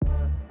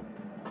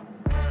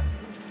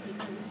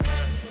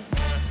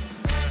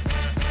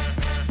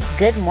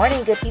Good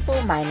morning, good people.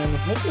 My name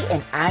is Nikki,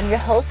 and I'm your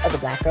host of the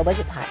Black Girl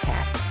Budget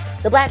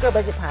Podcast. The Black Girl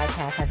Budget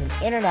Podcast has an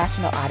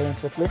international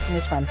audience with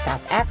listeners from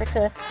South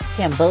Africa,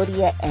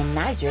 Cambodia, and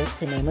Niger,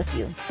 to name a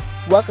few.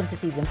 Welcome to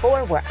Season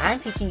 4, where I'm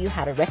teaching you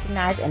how to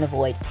recognize and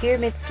avoid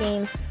pyramid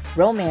schemes,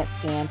 romance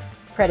scams,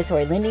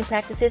 predatory lending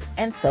practices,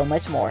 and so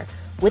much more.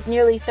 With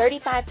nearly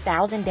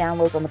 35,000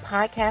 downloads on the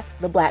podcast,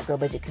 the Black Girl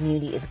Budget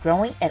community is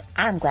growing, and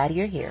I'm glad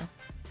you're here.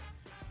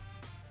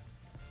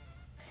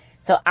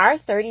 So our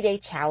 30-day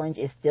challenge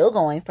is still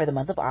going for the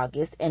month of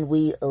August, and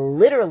we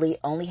literally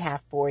only have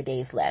 4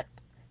 days left.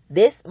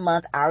 This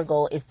month, our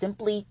goal is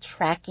simply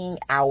tracking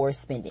our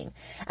spending.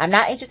 I'm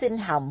not interested in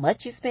how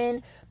much you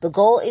spend. The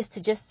goal is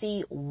to just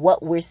see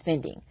what we're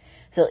spending.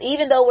 So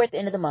even though we're at the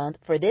end of the month,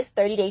 for this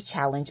 30-day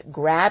challenge,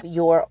 grab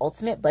your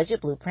ultimate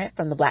budget blueprint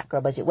from the Black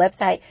Girl Budget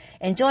website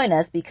and join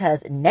us, because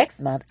next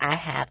month I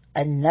have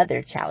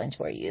another challenge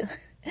for you.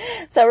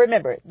 So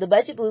remember, the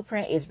budget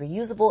blueprint is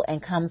reusable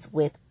and comes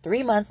with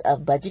 3 months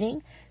of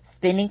budgeting,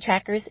 spending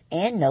trackers,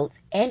 and notes,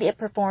 and it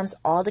performs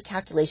all the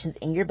calculations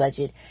in your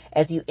budget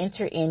as you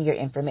enter in your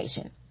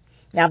information.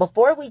 Now,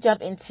 before we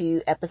jump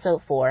into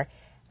episode 4,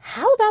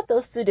 how about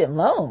those student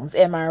loans?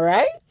 Am I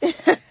right?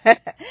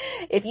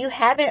 If you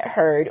haven't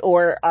heard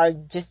or are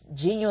just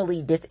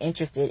genuinely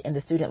disinterested in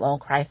the student loan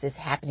crisis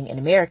happening in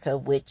America,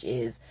 which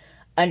is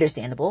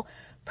understandable,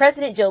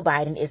 President Joe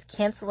Biden is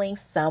canceling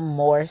some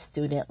more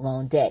student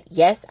loan debt.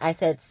 Yes, I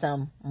said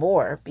some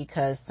more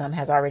because some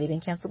has already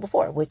been canceled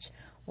before, which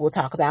we'll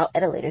talk about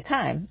at a later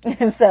time.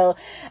 And so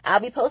I'll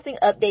be posting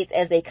updates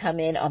as they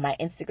come in on my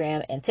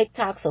Instagram and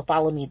TikTok, so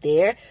follow me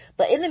there.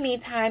 But in the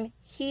meantime,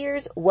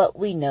 here's what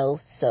we know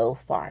so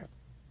far.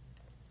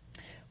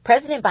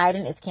 President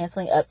Biden is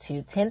canceling up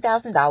to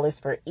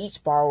 $10,000 for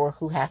each borrower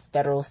who has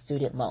federal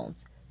student loans.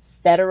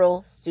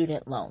 Federal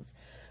student loans.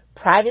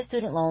 Private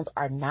student loans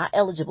are not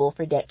eligible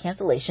for debt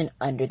cancellation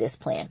under this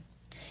plan.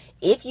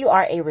 If you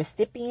are a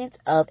recipient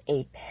of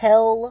a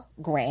Pell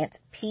Grant,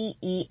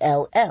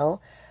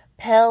 P-E-L-L,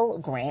 Pell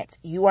Grant,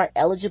 you are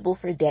eligible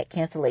for debt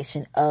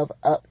cancellation of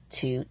up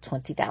to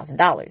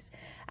 $20,000.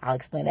 I'll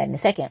explain that in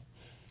a second.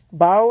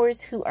 Borrowers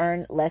who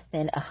earn less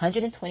than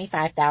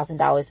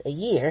 $125,000 a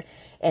year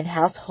and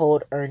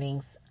households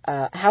earning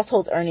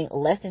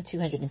less than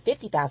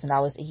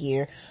 $250,000 a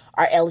year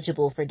are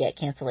eligible for debt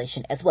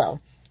cancellation as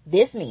well.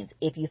 This means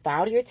if you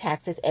filed your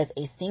taxes as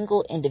a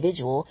single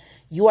individual,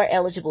 you are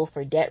eligible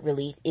for debt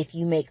relief if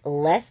you make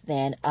less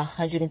than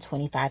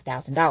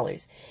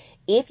 $125,000.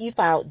 If you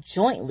filed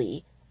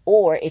jointly,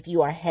 or if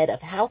you are head of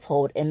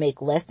household and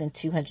make less than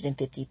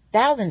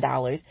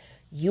 $250,000,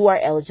 you are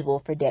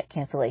eligible for debt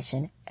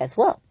cancellation as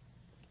well.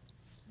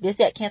 This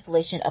debt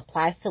cancellation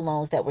applies to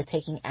loans that were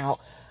taken out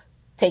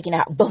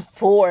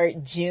before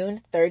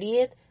June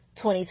 30th,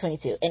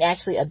 2022. And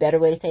actually, a better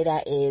way to say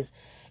that is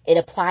it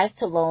applies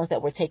to loans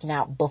that were taken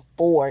out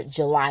before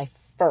July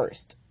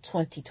 1st,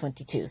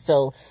 2022.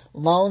 So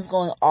loans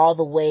going all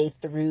the way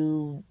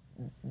through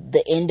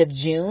the end of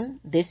June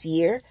this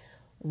year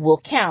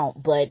will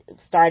count, but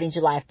starting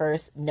July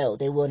 1st, no,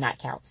 they will not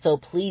count. So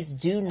please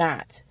do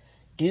not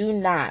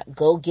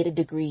go get a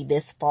degree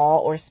this fall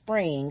or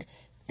spring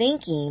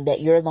thinking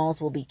that your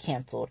loans will be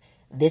canceled.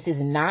 This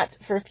is not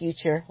for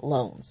future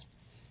loans.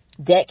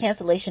 Debt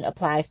cancellation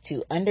applies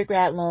to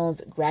undergrad loans,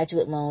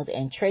 graduate loans,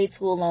 and trade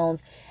school loans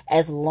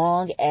as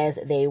long as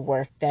they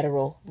were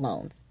federal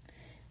loans.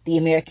 The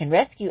American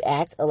Rescue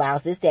Act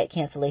allows this debt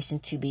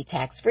cancellation to be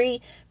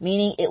tax-free,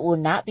 meaning it will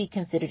not be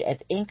considered as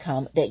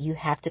income that you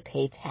have to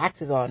pay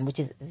taxes on, which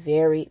is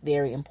very,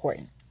 very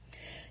important.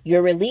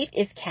 Your relief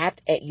is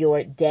capped at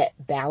your debt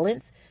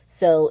balance.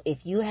 So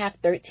if you have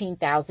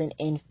 $13,000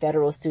 in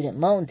federal student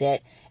loan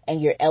debt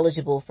and you're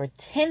eligible for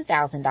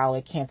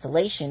 $10,000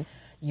 cancellation,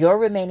 your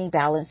remaining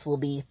balance will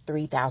be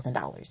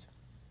 $3,000.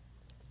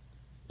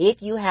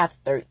 If you have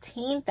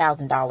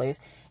 $13,000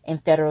 in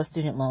federal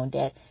student loan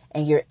debt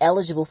and you're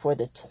eligible for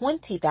the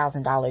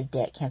 $20,000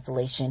 debt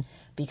cancellation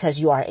because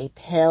you are a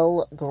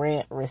Pell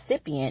Grant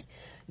recipient,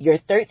 your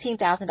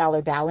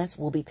 $13,000 balance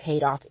will be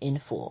paid off in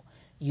full.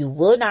 You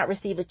will not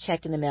receive a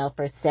check in the mail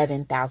for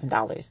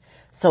 $7,000.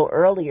 So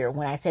earlier,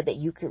 when I said that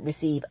you could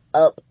receive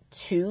up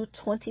to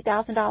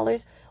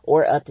 $20,000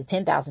 or up to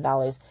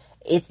 $10,000,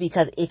 it's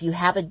because if you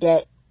have a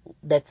debt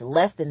that's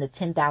less than the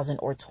 $10,000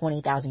 or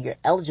 $20,000 you're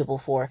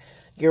eligible for,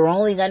 you're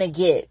only going to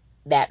get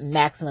that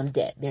maximum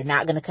debt. They're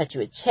not going to cut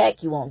you a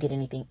check. You won't get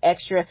anything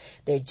extra.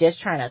 They're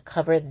just trying to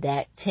cover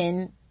that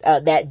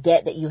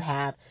debt that you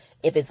have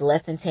if it's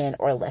less than 10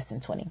 or less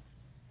than 20.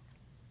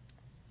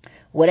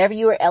 Whatever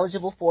you are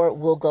eligible for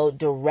will go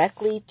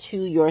directly to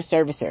your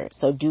servicer.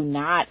 So do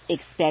not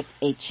expect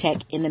a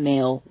check in the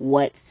mail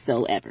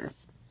whatsoever.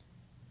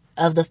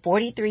 Of the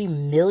 43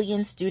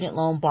 million student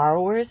loan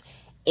borrowers,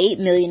 8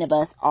 million of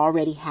us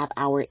already have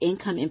our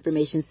income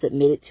information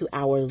submitted to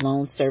our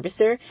loan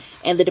servicer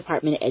and the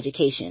Department of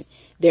Education.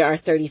 There are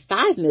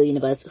 35 million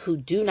of us who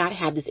do not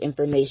have this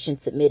information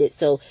submitted.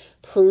 So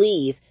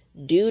please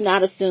do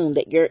not assume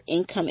that your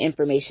income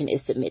information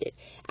is submitted.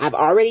 I've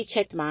already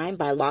checked mine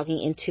by logging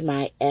into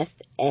my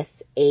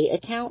FSA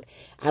account.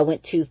 I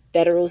went to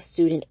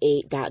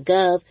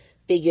federalstudentaid.gov,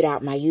 figured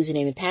out my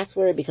username and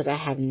password because I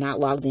have not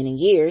logged in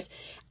years.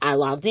 I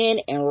logged in,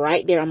 and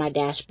right there on my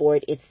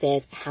dashboard, it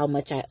says how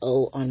much I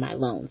owe on my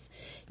loans.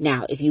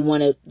 Now, if you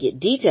want to get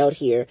detailed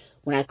here,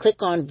 when I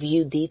click on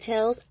view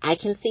details, I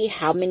can see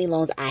how many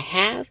loans I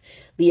have,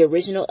 the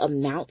original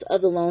amount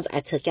of the loans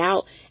I took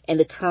out, and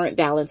the current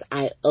balance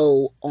I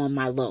owe on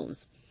my loans.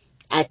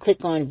 I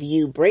click on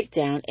view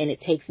breakdown, and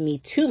it takes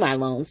me to my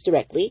loans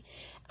directly.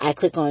 I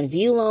click on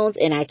view loans,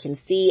 and I can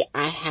see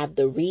I have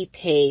the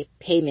repay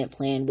payment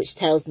plan, which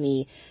tells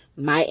me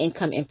my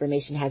income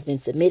information has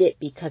been submitted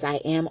because I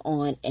am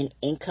on an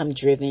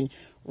income-driven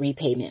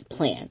repayment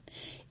plan.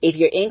 If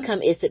your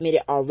income is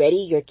submitted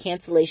already, your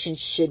cancellation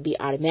should be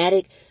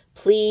automatic.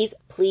 Please,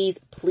 please,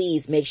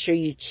 please make sure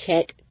you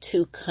check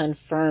to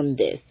confirm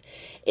this.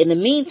 In the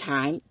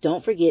meantime,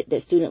 don't forget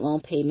that student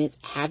loan payments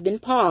have been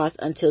paused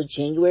until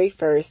January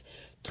 1st,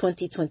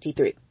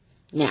 2023.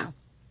 Now,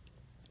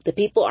 the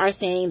people are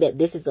saying that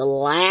this is the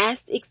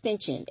last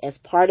extension as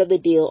part of the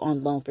deal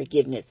on loan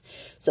forgiveness.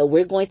 So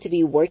we're going to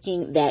be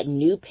working that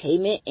new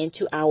payment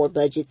into our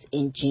budgets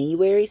in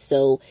January.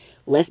 So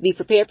let's be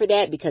prepared for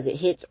that because it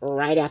hits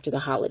right after the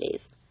holidays.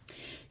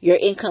 Your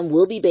income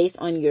will be based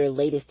on your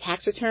latest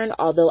tax return,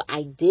 although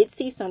I did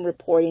see some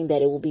reporting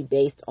that it will be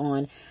based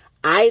on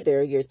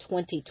either your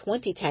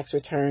 2020 tax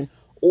return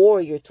or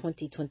your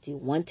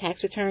 2021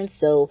 tax return.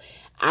 So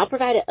I'll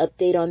provide an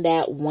update on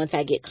that once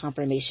I get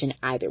confirmation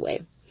either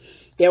way.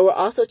 There were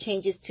also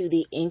changes to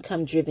the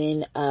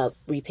income-driven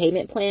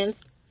repayment plans.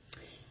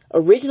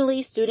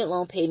 Originally, student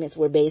loan payments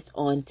were based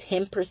on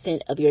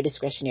 10% of your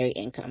discretionary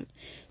income.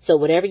 So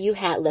whatever you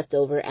had left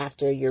over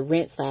after your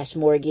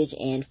rent/mortgage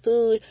and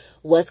food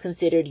was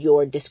considered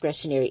your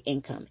discretionary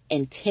income.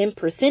 And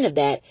 10% of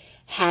that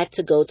had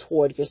to go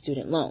toward your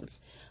student loans.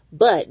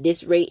 But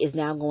this rate is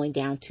now going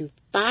down to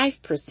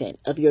 5%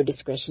 of your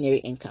discretionary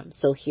income.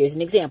 So here's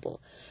an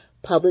example.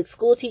 Public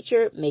school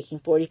teacher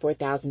making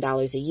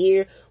 $44,000 a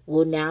year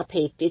will now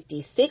pay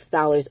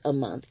 $56 a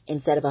month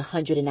instead of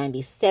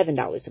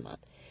 $197 a month.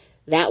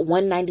 That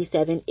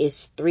 $197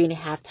 is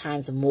 3.5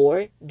 times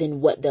more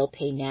than what they'll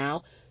pay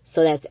now.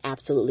 So that's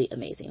absolutely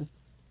amazing.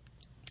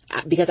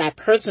 Because I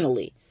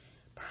personally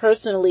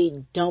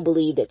don't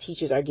believe that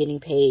teachers are getting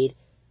paid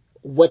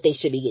what they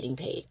should be getting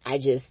paid.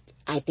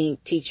 I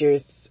think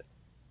teachers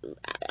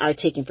are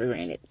taken for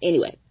granted.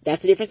 Anyway,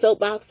 that's a different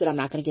soapbox that I'm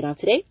not going to get on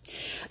today.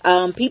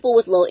 People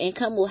with low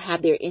income will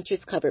have their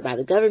interest covered by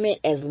the government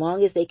as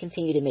long as they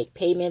continue to make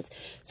payments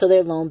so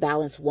their loan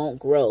balance won't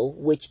grow,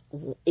 which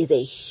is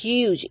a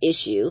huge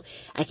issue.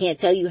 I can't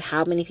tell you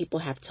how many people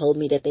have told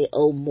me that they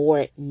owe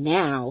more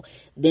now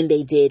than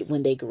they did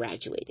when they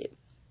graduated.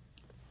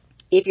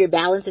 If your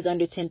balance is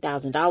under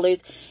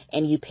 $10,000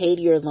 and you paid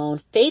your loan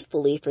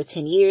faithfully for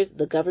 10 years,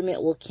 the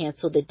government will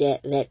cancel the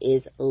debt that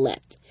is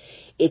left.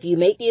 If you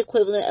make the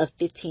equivalent of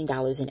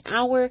 $15 an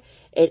hour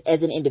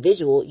as an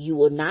individual, you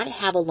will not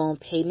have a loan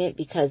payment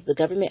because the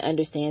government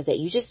understands that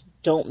you just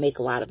don't make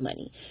a lot of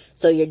money.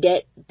 So your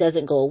debt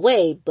doesn't go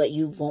away, but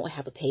you won't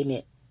have a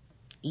payment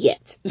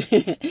yet.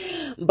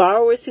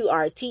 Borrowers who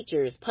are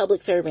teachers,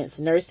 public servants,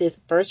 nurses,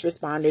 first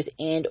responders,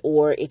 and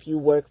or if you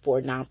work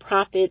for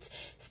nonprofits,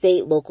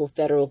 state, local,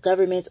 federal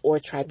governments, or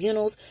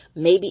tribunals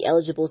may be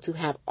eligible to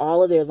have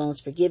all of their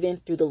loans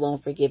forgiven through the loan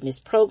forgiveness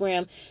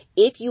program.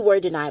 If you were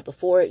denied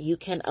before, you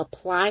can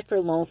apply for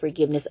loan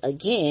forgiveness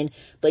again,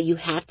 but you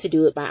have to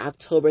do it by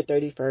October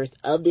 31st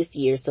of this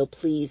year. So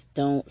please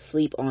don't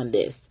sleep on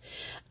this.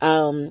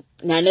 Now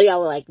I know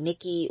y'all are like,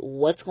 Nikki,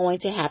 what's going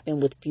to happen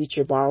with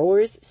future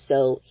borrowers?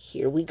 So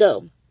here we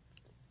go.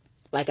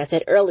 Like I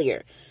said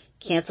earlier,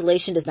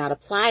 cancellation does not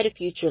apply to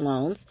future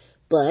loans,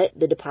 but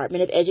the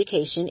Department of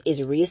Education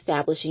is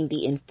reestablishing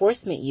the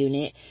enforcement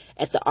unit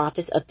at the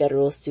Office of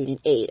Federal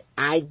Student Aid.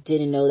 I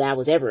didn't know that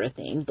was ever a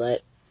thing,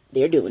 but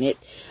they're doing it.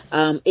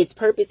 Its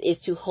purpose is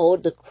to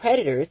hold the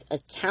creditors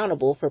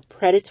accountable for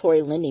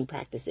predatory lending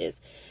practices.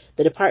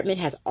 The department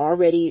has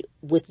already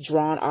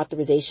withdrawn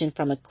authorization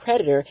from a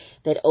creditor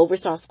that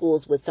oversaw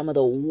schools with some of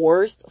the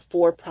worst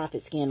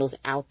for-profit scandals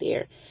out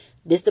there.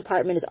 This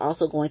department is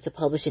also going to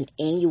publish an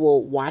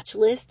annual watch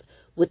list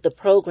with the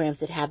programs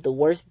that have the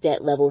worst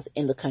debt levels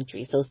in the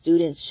country. So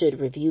students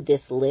should review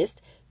this list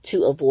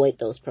to avoid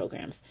those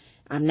programs.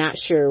 I'm not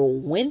sure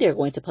when they're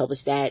going to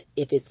publish that,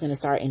 if it's going to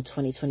start in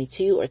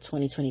 2022 or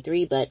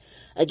 2023. But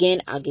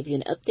again, I'll give you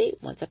an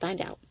update once I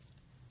find out.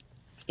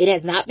 It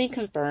has not been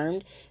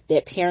confirmed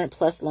that Parent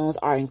Plus loans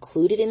are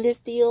included in this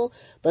deal,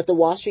 but the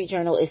Wall Street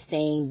Journal is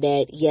saying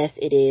that yes,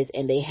 it is,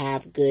 and they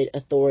have good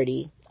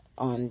authority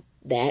on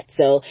that.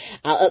 So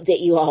I'll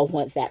update you all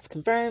once that's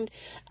confirmed.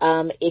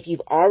 If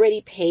you've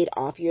already paid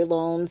off your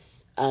loans,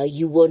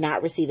 you will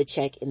not receive a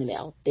check in the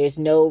mail. There's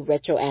no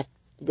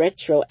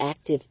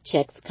retroactive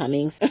checks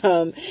coming.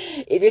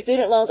 If your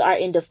student loans are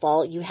in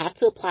default, you have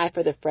to apply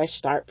for the Fresh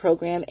Start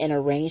program and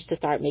arrange to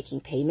start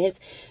making payments.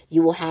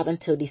 You will have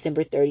until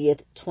December 30th,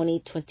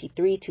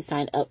 2023 to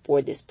sign up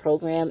for this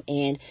program.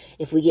 And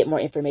if we get more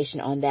information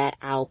on that,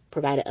 I'll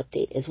provide an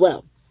update as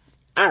well.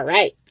 All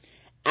right.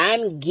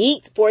 I'm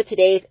geeked for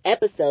today's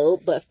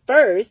episode, but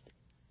first,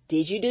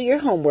 did you do your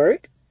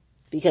homework?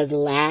 Because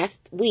last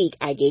week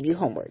I gave you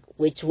homework,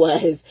 which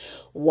was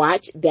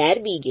watch Bad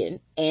Vegan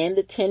and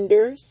The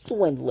Tinder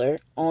Swindler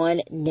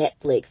on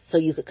Netflix, so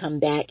you could come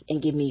back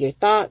and give me your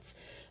thoughts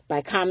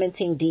by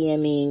commenting,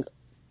 DMing,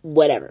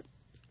 whatever.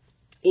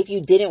 If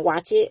you didn't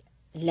watch it,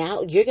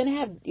 now you're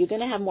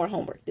gonna have more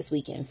homework this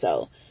weekend,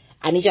 so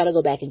I need y'all to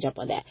go back and jump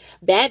on that.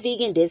 Bad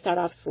Vegan did start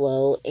off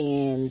slow,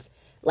 and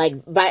like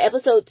by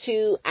episode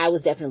 2, I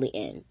was definitely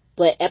in,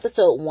 but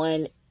episode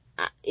 1,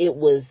 it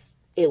was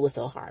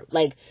so hard.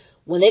 Like,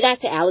 when they got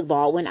to Alec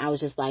Baldwin, I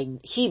was just like,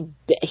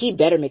 he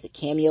better make a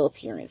cameo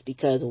appearance,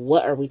 because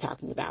what are we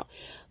talking about?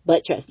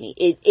 But trust me,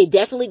 it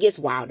definitely gets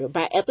wilder.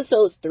 By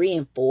episodes 3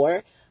 and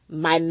 4,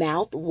 my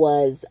mouth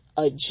was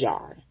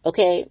ajar.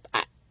 Okay?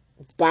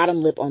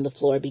 Bottom lip on the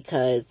floor,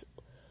 because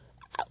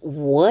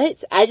what?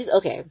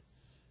 Okay.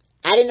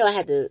 I didn't know I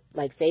had to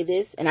say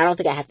this, and I don't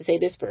think I have to say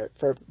this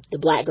for the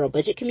Black girl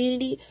budget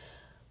community.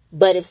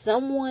 But if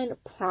someone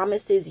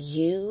promises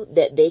you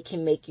that they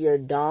can make your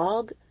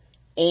dog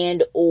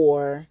and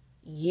or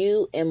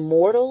you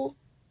immortal,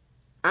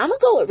 I'm going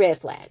to go with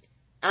red flag.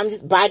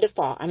 By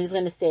default, I'm just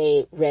going to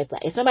say red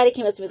flag. If somebody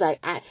came up to me and was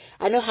like,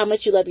 I know how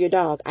much you love your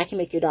dog, I can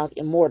make your dog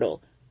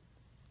immortal,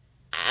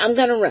 I'm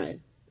going to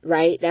run,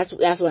 right? That's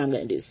what I'm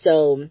going to do.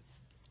 So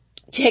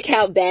check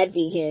out Bad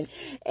Vegan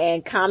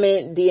and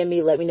comment, DM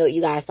me, let me know what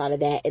you guys thought of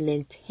that. And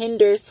then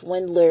Tinder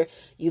Swindler,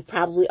 you've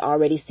probably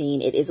already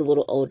seen. It is a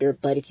little older,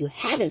 but if you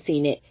haven't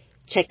seen it,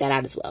 check that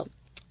out as well.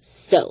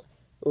 So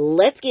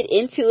let's get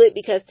into it,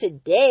 because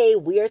today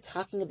we are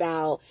talking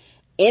about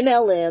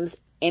MLMs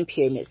and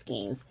pyramid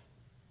schemes.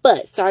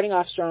 But starting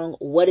off strong,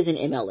 what is an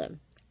MLM?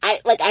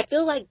 I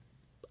feel like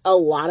a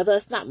lot of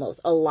us, not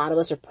most, a lot of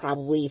us are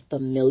probably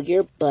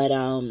familiar, but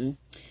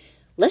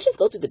let's just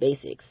go through the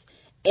basics.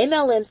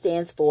 MLM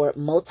stands for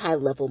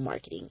multi-level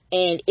marketing,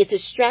 and it's a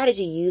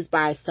strategy used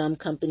by some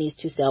companies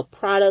to sell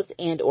products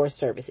and or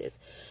services.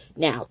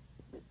 Now,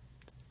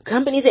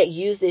 companies that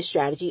use this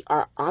strategy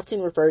are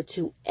often referred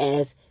to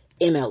as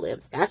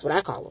MLMs. That's what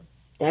I call them.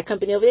 That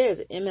company over there is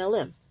an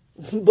MLM.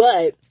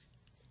 But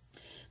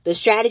the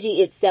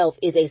strategy itself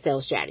is a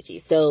sales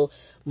strategy. So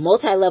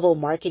multi-level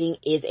marketing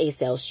is a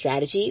sales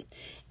strategy.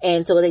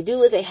 And so what they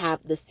do is they have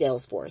the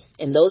sales force.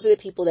 And those are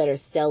the people that are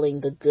selling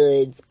the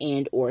goods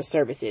and or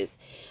services.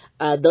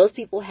 Those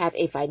people have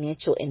a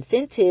financial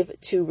incentive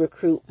to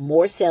recruit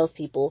more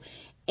salespeople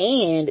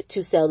and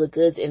to sell the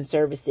goods and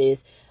services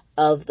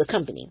of the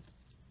company.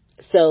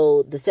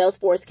 So the sales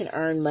force can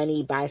earn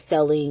money by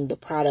selling the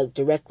product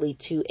directly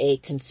to a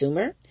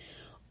consumer,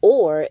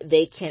 or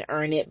they can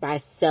earn it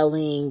by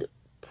selling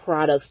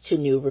products to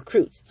new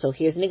recruits. So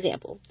here's an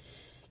example.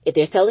 If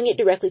they're selling it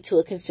directly to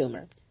a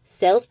consumer,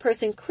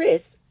 salesperson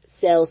Chris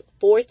sells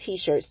 4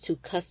 t-shirts to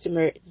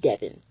customer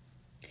Devin.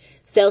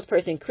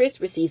 Salesperson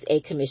Chris receives a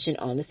commission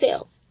on the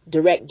sale.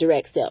 Direct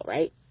sale,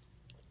 right?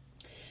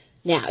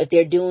 Now, if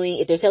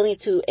they're selling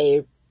it to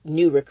a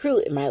new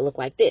recruit, it might look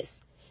like this.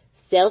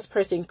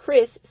 Salesperson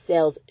Chris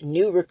sells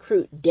new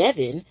recruit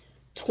Devin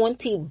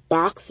 20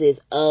 boxes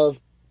of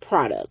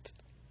product.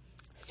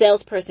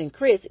 Salesperson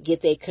Chris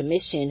gets a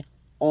commission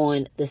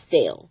on the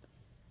sale.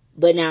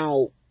 But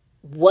now,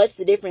 what's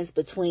the difference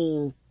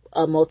between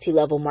a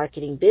multi-level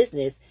marketing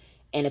business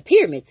and a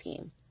pyramid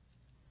scheme?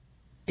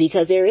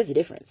 Because there is a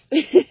difference.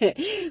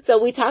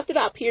 So we talked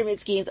about pyramid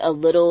schemes a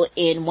little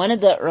in one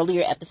of the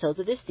earlier episodes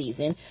of this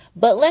season,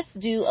 but let's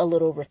do a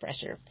little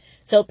refresher.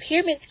 So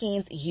pyramid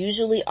schemes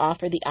usually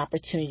offer the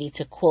opportunity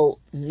to, quote,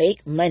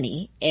 make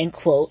money, end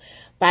quote,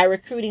 by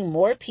recruiting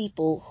more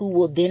people who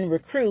will then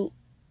recruit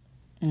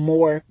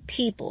more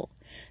people.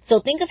 So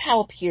think of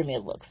how a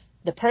pyramid looks.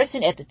 The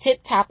person at the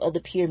tip top of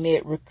the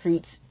pyramid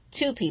recruits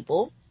 2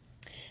 people.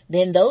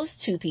 Then those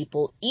 2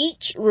 people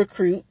each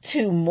recruit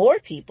 2 more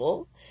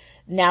people.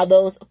 Now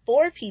those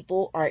 4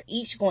 people are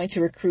each going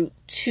to recruit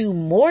 2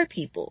 more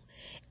people.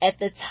 At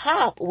the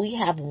top, we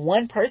have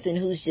one person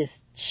who's just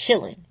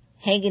chilling,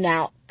 hanging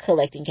out,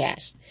 collecting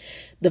cash.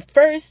 The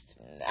first,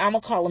 I'm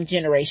going to call them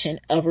generation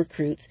of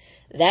recruits,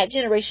 that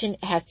generation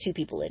has 2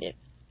 people in it.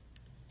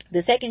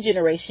 The second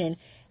generation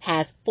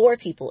has 4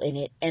 people in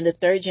it, and the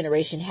third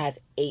generation has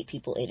 8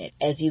 people in it.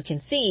 As you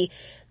can see,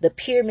 the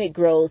pyramid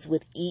grows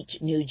with each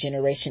new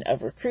generation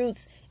of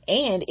recruits,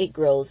 and it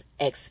grows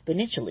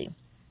exponentially.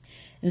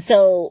 And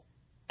so,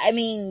 I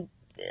mean,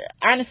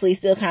 honestly,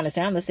 still kind of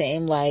sound the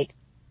same,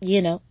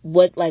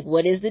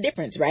 what is the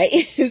difference, right?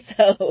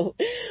 So,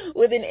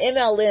 with an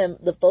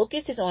MLM, the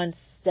focus is on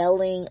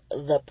selling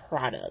the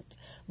product.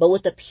 But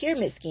with the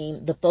pyramid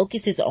scheme, the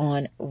focus is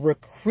on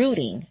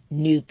recruiting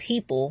new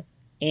people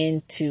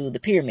into the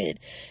pyramid.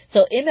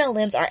 So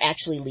MLMs are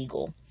actually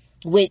legal,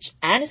 which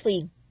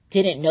honestly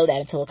didn't know that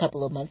until a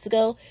couple of months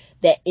ago,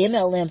 that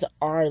MLMs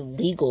are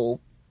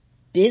legal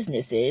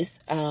businesses.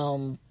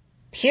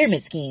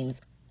 Pyramid schemes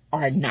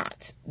are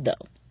not, though.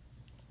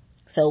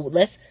 So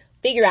let's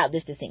figure out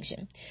this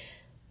distinction.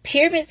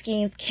 Pyramid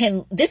schemes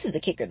this is the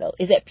kicker though,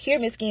 is that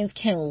pyramid schemes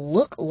can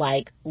look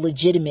like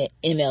legitimate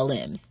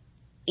MLMs,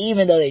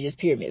 even though they're just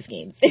pyramid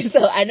schemes.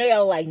 So I know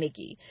y'all like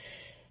Nikki.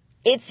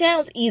 It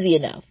sounds easy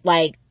enough.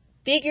 Like,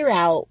 figure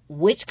out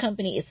which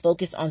company is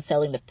focused on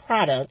selling the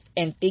product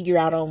and figure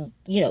out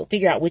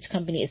which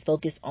company is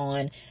focused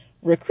on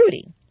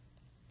recruiting.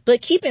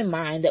 But keep in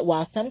mind that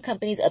while some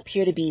companies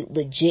appear to be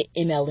legit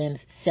MLMs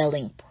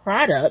selling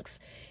products,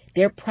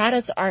 their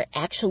products are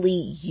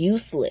actually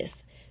useless.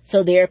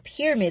 So they're a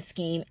pyramid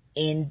scheme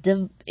in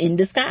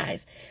disguise.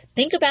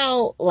 Think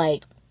about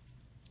like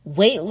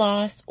weight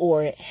loss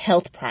or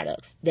health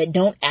products that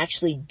don't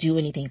actually do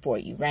anything for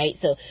you, right?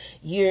 So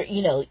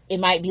it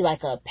might be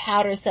like a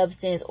powder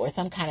substance or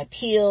some kind of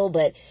pill,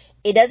 but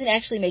it doesn't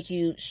actually make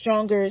you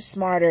stronger,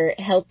 smarter,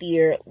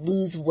 healthier,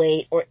 lose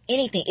weight or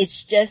anything.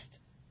 It's just,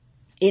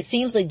 it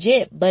seems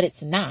legit, but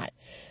it's not.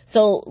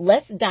 So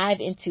let's dive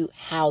into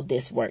how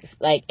this works.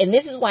 And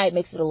this is why it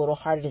makes it a little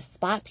harder to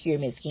spot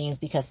pyramid schemes,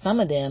 because some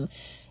of them,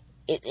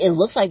 it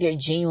looks like they're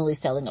genuinely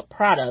selling a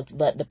product,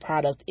 but the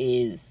product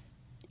is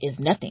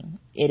nothing.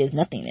 It is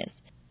nothingness.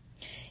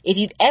 If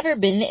you've ever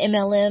been to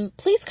MLM,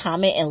 please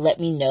comment and let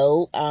me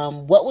know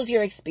what was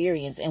your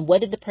experience and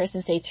what did the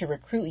person say to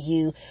recruit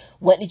you?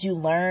 What did you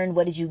learn?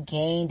 What did you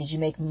gain? Did you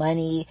make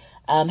money?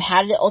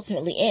 How did it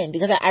ultimately end?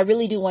 Because I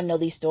really do want to know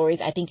these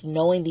stories. I think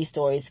knowing these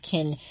stories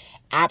can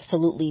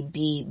absolutely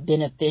be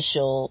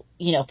beneficial,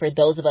 for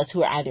those of us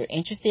who are either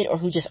interested or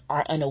who just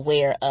are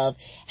unaware of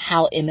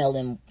how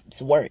MLMs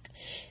work.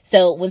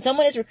 So when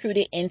someone is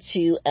recruited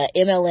into a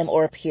MLM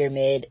or a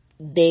pyramid,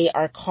 they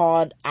are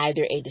called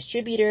either a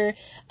distributor,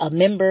 a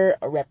member,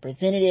 a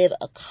representative,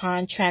 a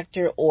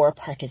contractor, or a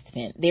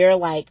participant. There are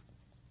like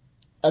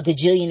a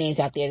gajillion names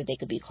out there that they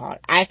could be called.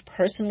 I've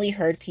personally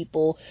heard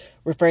people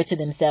refer to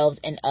themselves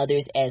and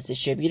others as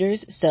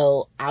distributors,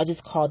 so I'll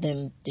just call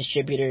them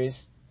distributors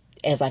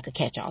as like a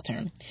catch-all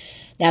term.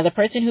 Now, the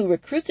person who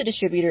recruits a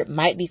distributor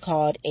might be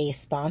called a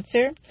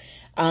sponsor.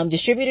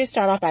 Distributors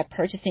start off by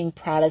purchasing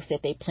products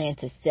that they plan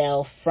to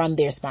sell from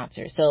their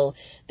sponsor. So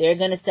they're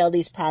going to sell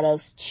these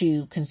products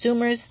to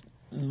consumers,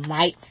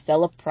 might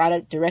sell a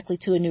product directly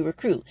to a new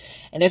recruit,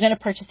 and they're going to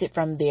purchase it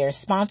from their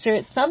sponsor.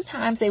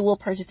 Sometimes they will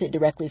purchase it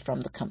directly from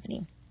the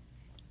company.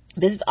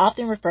 This is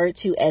often referred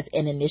to as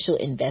an initial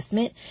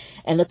investment,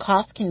 and the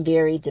cost can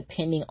vary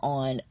depending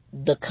on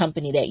the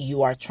company that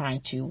you are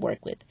trying to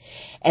work with.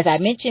 As I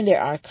mentioned,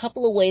 there are a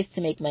couple of ways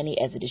to make money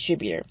as a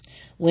distributor.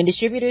 When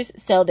distributors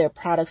sell their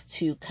products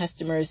to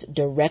customers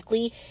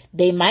directly,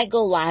 they might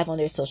go live on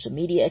their social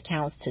media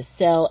accounts to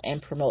sell and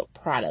promote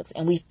products.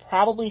 And we've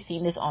probably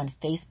seen this on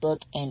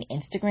Facebook and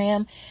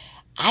Instagram.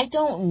 I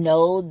don't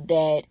know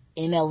that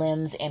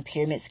MLMs and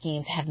pyramid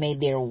schemes have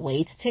made their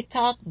way to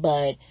TikTok,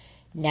 but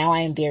now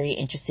I am very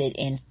interested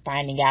in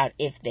finding out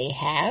if they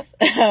have.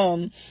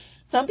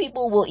 Some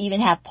people will even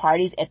have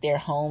parties at their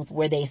homes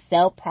where they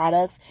sell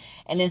products,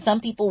 and then some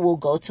people will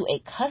go to a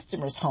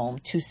customer's home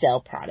to sell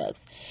products.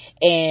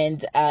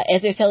 And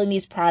as they're selling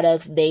these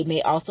products, they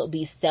may also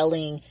be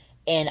selling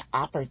an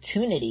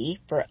opportunity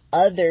for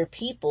other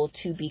people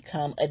to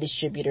become a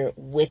distributor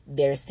with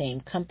their same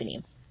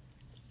company.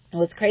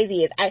 What's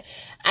crazy is I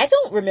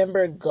don't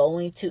remember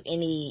going to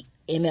any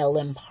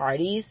MLM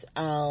parties.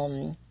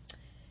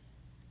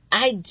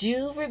 I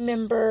do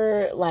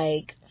remember,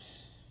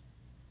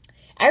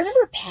 I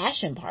remember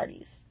passion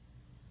parties.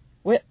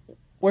 Wait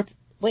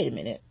a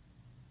minute.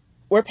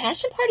 Were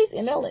passion parties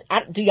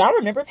MLM? Do y'all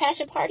remember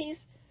passion parties?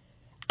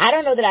 I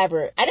don't know that I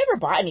never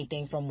bought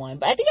anything from one,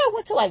 but I think I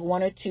went to like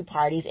one or two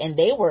parties, and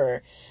they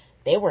were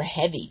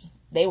heavy.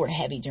 They were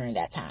heavy during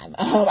that time.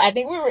 I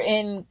think we were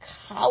in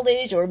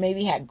college or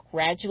maybe had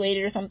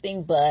graduated or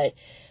something, but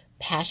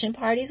passion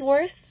parties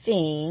were a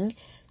thing.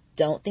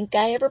 Don't think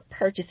I ever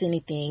purchased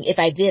anything. If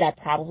I did, I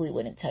probably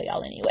wouldn't tell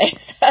y'all anyway.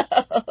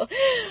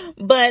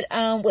 But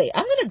wait,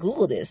 I'm gonna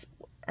Google this.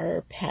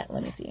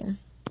 Let me see.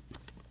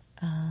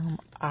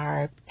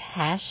 Our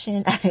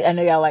passion. I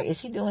know y'all like, is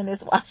she doing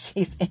this while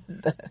she's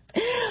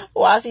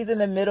in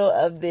the middle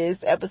of this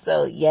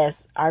episode? Yes,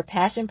 our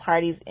passion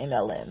parties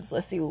MLMs.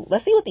 Let's see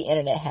what the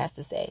internet has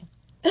to say.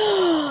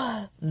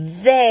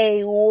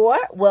 They were,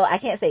 well, I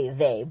can't say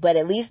they, but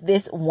at least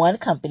this one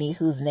company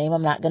whose name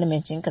I'm not going to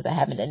mention because I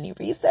haven't done any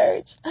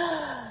research.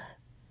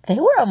 They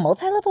were a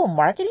multi-level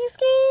marketing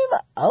scheme.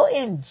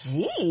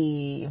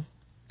 OMG.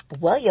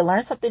 Well, you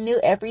learn something new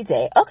every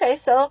day. Okay,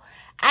 so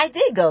I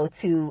did go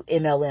to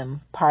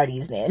MLM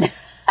parties then.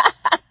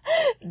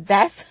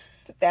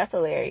 That's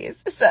hilarious.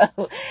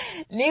 So,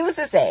 needless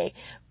to say,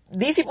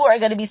 these people are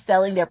going to be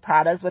selling their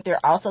products, but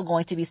they're also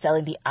going to be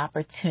selling the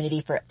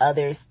opportunity for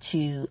others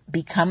to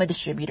become a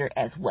distributor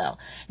as well.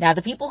 Now,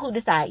 the people who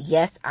decide,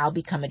 yes, I'll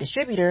become a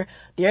distributor,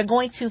 they're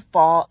going to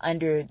fall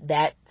under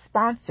that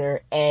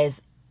sponsor as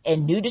a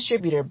new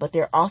distributor, but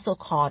they're also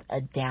called a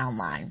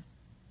downline.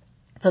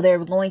 So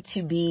they're going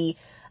to be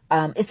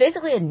It's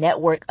basically a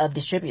network of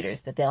distributors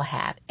that they'll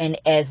have.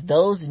 And as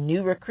those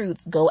new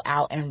recruits go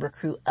out and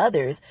recruit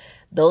others,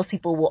 those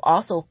people will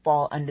also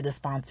fall under the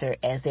sponsor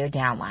as their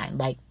downline,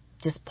 like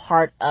just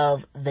part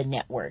of the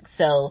network.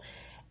 So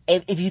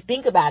if you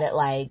think about it,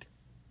 like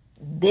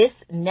this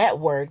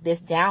network, this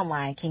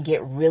downline can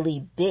get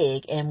really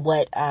big. And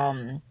what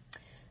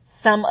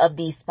some of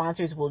these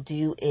sponsors will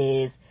do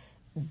is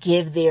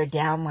give their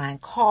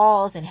downline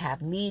calls and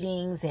have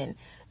meetings and,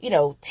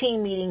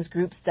 team meetings,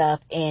 group stuff,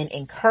 and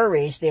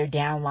encourage their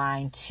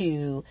downline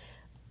to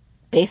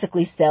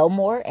basically sell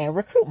more and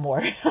recruit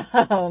more.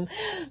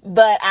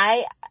 But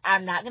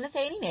I'm not going to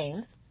say any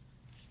names,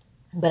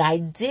 but I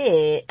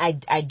think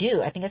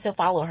I still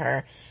follow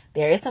her.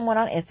 There is someone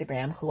on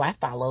Instagram who I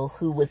follow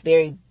who was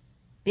very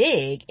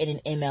big in an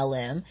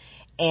MLM.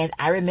 And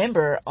I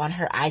remember on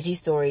her IG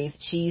stories,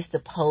 she used to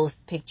post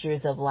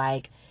pictures of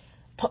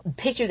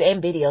pictures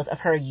and videos of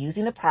her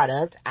using the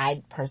product.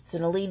 I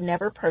personally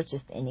never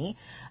purchased any,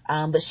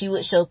 but she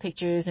would show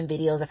pictures and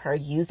videos of her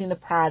using the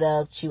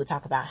product. She would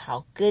talk about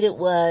how good it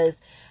was,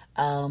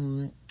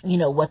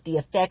 what the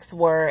effects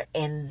were.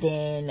 And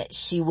then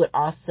she would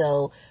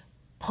also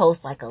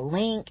post like a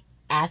link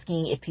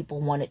asking if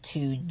people wanted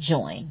to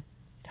join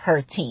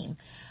her team.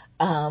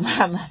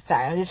 I'm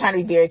sorry, I'm just trying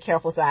to be very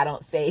careful so I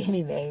don't say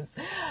any names.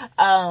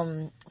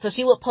 So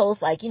she would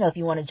post if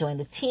you want to join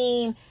the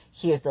team,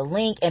 here's the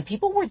link, and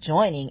people were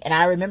joining. And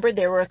I remember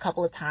there were a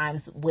couple of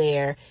times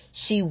where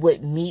she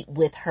would meet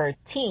with her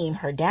team,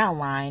 her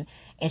downline,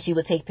 and she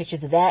would take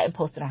pictures of that and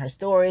post it on her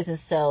stories. And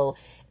so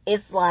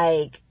it's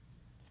I'm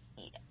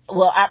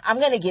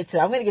going to get to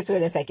it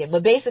in a second,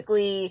 but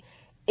basically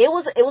it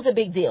was a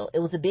big deal. It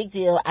was a big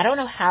deal. I don't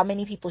know how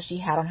many people she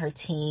had on her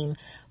team,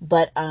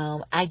 but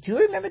I do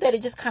remember that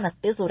it just kind of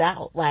fizzled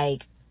out. I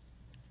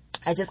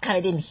just kind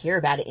of didn't hear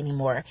about it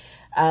anymore.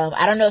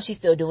 I don't know if she's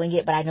still doing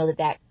it, but I know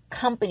that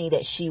company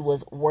that she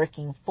was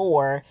working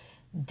for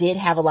did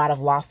have a lot of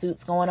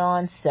lawsuits going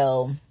on.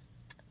 So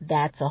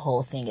that's a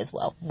whole thing as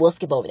well. We'll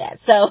skip over that.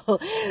 So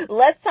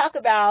let's talk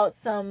about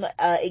some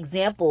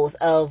examples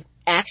of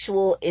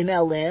actual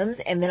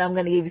MLMs, and then I'm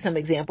going to give you some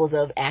examples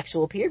of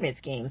actual pyramid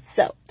schemes.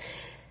 So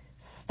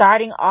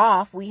starting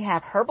off, we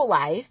have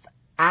Herbalife.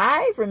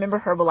 I remember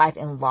Herbalife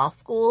in law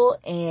school,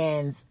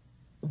 and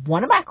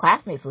one of my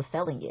classmates was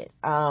selling it.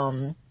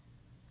 I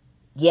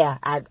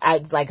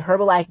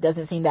Herbalife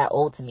doesn't seem that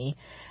old to me.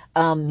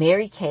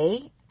 Mary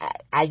Kay,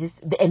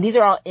 and these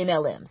are all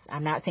MLMs.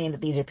 I'm not saying that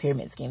these are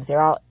pyramid schemes.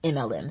 They're all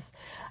MLMs.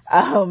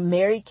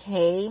 Mary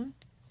Kay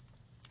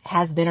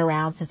has been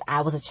around since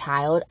I was a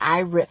child.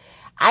 I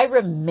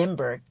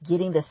remember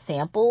getting the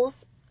samples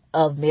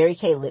of Mary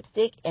Kay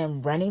lipstick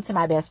and running to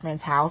my best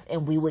friend's house,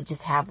 and we would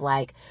just have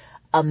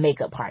a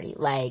makeup party.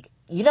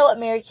 You know what,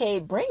 Mary Kay,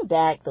 bring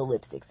back the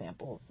lipstick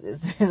samples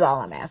is all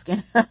I'm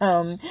asking.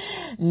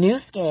 Nu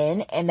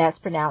Skin, and that's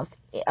pronounced,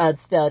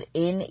 spelled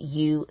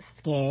N-U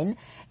Skin.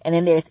 And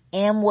then there's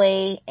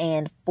Amway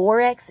and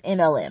Forex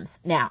MLMs.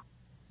 Now,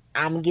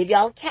 I'm going to give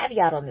y'all a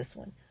caveat on this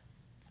one.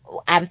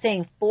 I'm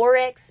saying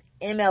Forex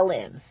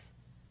MLMs,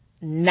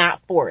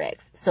 not Forex.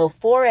 So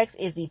Forex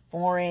is the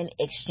foreign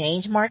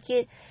exchange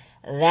market.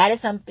 That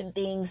is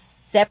something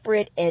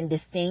separate and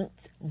distinct,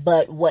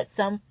 but what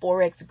some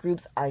Forex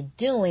groups are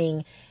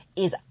doing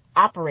is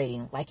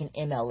operating like an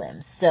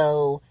MLM.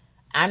 So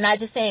I'm not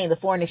just saying the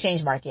foreign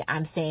exchange market.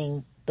 I'm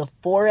saying the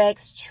Forex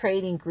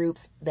trading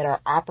groups that are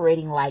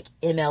operating like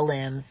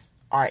MLMs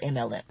are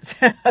MLMs.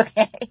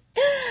 Okay.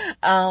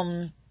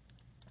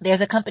 There's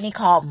a company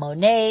called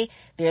Monet.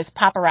 There's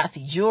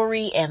Paparazzi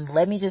Jewelry. And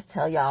let me just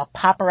tell y'all,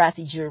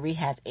 Paparazzi Jewelry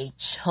has a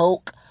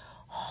choke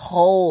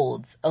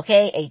hold.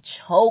 Okay? A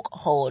choke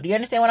hold. Do you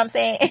understand what I'm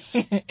saying?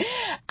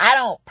 I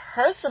don't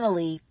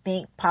personally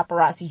think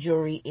Paparazzi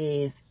Jewelry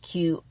is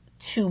cute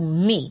to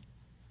me,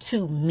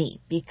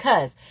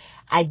 because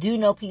I do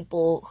know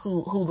people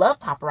who love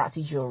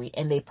Paparazzi Jewelry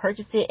and they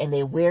purchase it and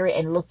they wear it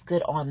and it looks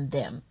good on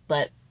them.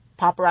 But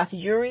Paparazzi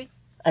Jewelry,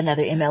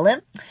 another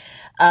MLM.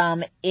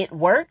 It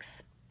Works,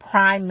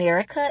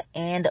 Primerica,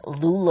 and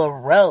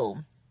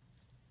LuLaRoe.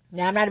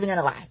 Now, I'm not even going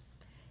to lie.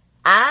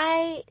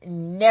 I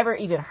never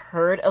even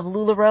heard of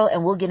LuLaRoe,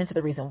 and we'll get into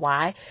the reason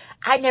why.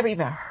 I never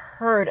even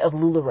heard of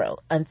LuLaRoe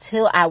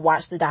until I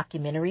watched the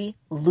documentary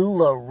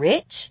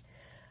LuLaRich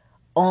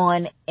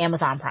on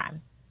Amazon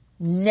Prime.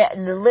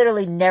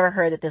 Literally never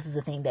heard that this is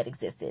a thing that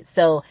existed.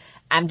 So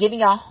I'm giving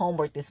y'all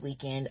homework this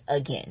weekend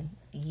again.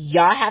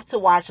 Y'all have to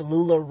watch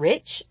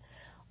LuLaRich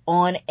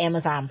on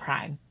Amazon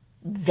Prime.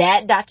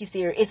 That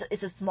docuseries,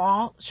 it's a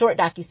small, short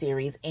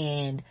docuseries,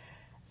 and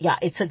yeah,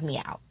 it took me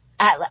out.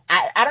 I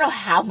don't know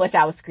how much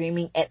I was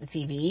screaming at the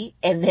TV,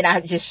 and then I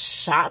was just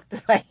shocked.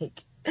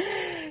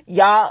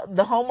 Y'all,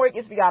 the homework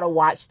is for y'all to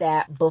watch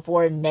that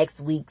before next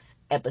week's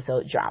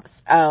episode drops.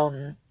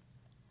 I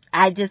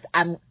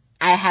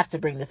have to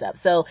bring this up.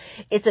 So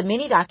it's a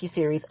mini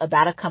docuseries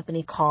about a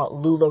company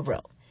called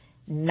LuLaRoe.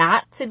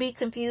 Not to be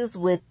confused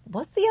with,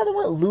 what's the other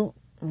one?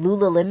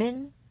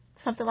 Lululemon?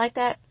 Something like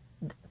that.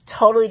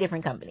 Totally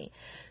different company.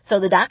 So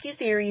the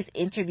docuseries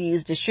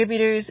interviews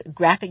distributors,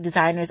 graphic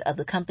designers of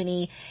the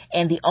company,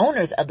 and the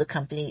owners of the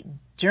company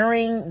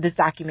during this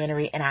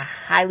documentary, and I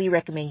highly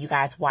recommend you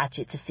guys watch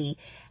it to see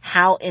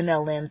how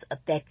MLMs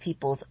affect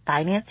people's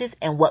finances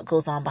and what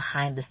goes on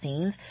behind the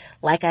scenes.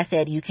 Like I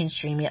said, you can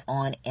stream it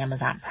on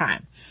Amazon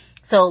Prime.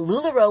 So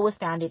LuLaRoe was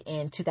founded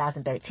in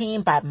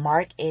 2013 by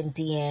Mark and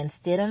Deanne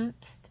Stidham.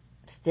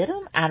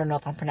 I don't know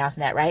if I'm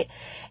pronouncing that right.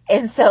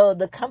 And so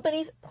the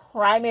company's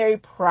primary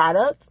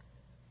product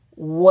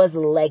was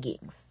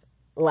leggings,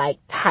 like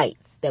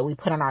tights that we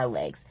put on our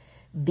legs.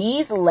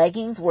 These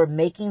leggings were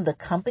making the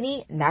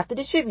company, not the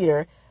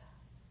distributor,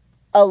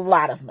 a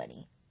lot of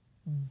money.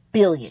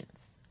 Billions.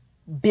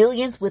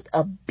 Billions with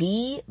a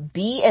B.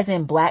 B as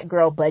in black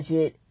girl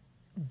budget.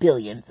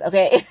 Billions.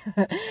 Okay.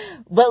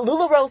 But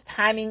LuLaRoe's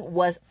timing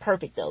was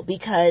perfect though,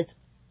 because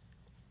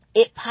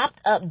it popped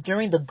up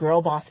during the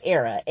girl boss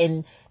era.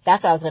 And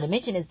that's what I was going to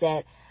mention, is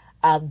that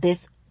this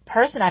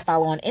person I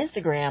follow on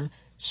Instagram,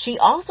 she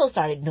also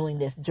started doing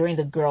this during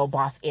the girl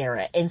boss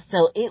era. And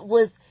so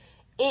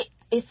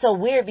it's so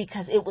weird,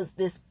 because it was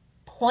this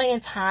point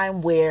in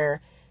time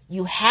where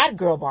you had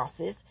girl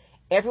bosses.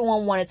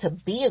 Everyone wanted to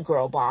be a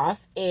girl boss,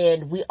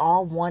 and we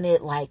all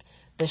wanted like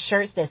the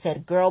shirts that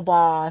said girl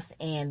boss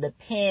and the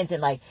pins,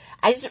 and like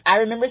I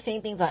remember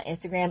seeing things on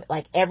Instagram,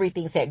 like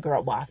everything said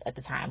girl boss at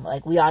the time.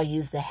 Like we all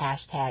used the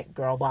hashtag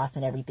girl boss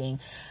and everything.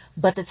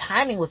 But the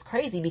timing was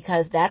crazy,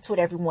 because that's what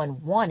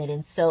everyone wanted.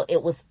 And so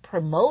it was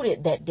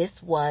promoted that this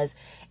was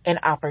an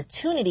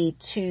opportunity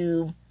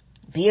to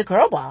be a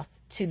girl boss,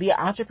 to be an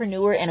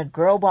entrepreneur and a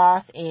girl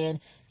boss, and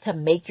to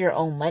make your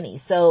own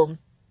money. So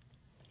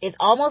it's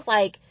almost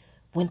like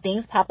when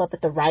things pop up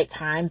at the right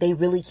time, they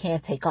really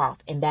can take off.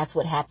 And that's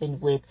what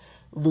happened with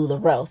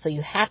LuLaRoe. So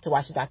you have to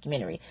watch the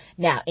documentary.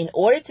 Now, in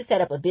order to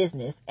set up a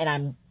business, and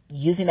I'm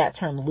using that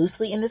term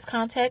loosely in this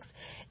context,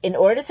 in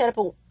order to set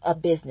up a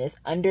business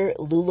under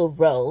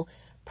LuLaRoe,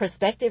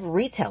 prospective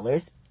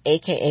retailers,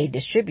 aka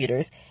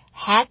distributors,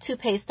 had to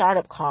pay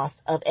startup costs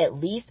of at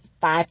least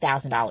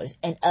 $5,000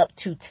 and up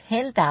to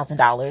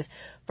 $10,000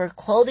 for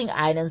clothing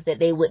items that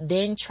they would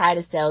then try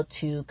to sell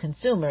to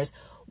consumers,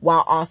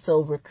 while also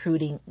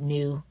recruiting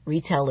new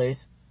retailers,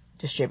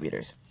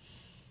 distributors.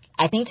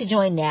 I think to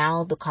join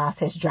now, the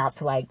cost has dropped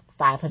to like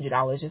 $500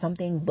 or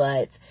something,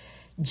 but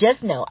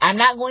just know, I'm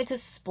not going to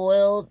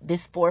spoil this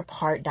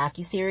 4-part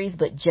docuseries,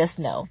 but just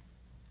know,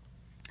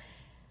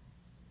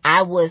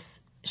 I was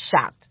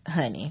shocked,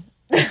 honey.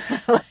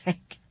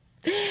 Like,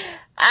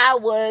 I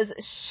was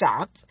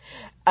shocked.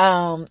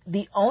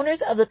 The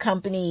owners of the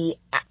company,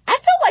 I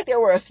felt like there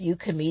were a few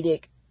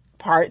comedic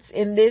parts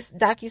in this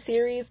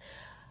docuseries.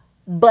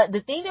 But the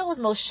thing that was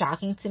most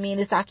shocking to me in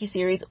this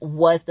docuseries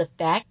was the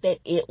fact that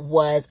it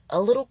was a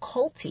little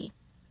culty.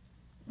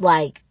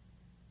 Like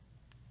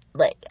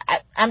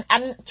I'm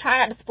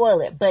trying not to spoil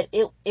it, but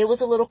it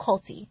was a little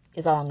culty,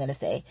 is all I'm gonna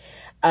say.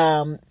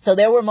 So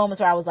there were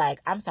moments where I was like,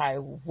 I'm sorry,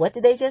 what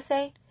did they just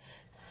say?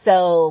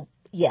 So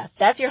yeah,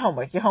 that's your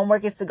homework. Your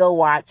homework is to go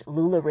watch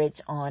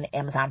LuLaRich on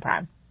Amazon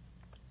Prime.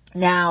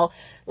 Now,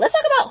 let's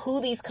talk about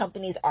who these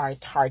companies are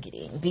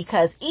targeting,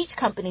 because each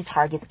company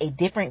targets a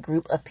different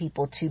group of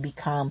people to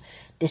become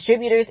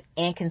distributors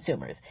and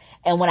consumers.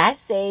 And when I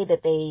say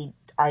that they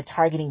are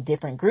targeting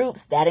different groups,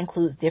 that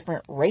includes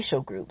different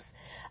racial groups.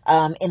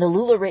 In the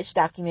LuLaRich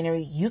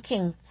documentary, you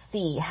can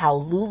see how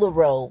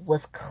LuLaRoe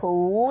was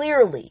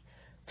clearly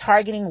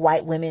targeting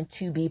white women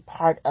to be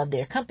part of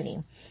their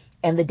company.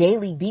 And the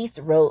Daily Beast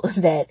wrote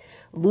that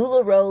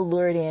LuLaRoe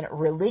lured in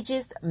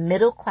religious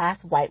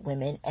middle-class white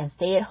women and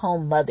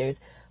stay-at-home mothers,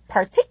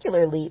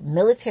 particularly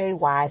military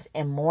wives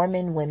and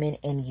Mormon women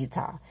in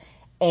Utah.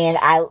 And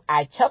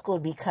I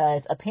chuckled,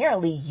 because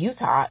apparently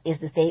Utah is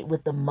the state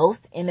with the most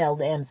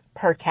MLMs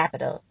per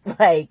capita.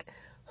 Like,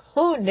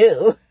 who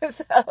knew?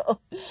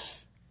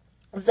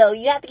 So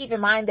you have to keep in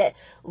mind that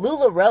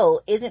LuLaRoe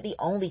isn't the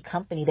only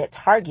company that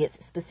targets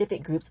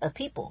specific groups of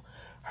people.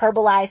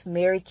 Herbalife,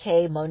 Mary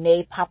Kay,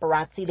 Monet,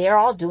 Paparazzi, they're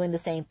all doing the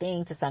same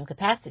thing to some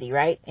capacity,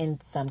 right? In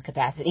some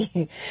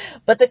capacity.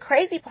 But the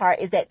crazy part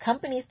is that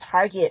companies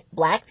target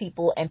Black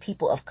people and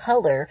people of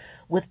color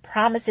with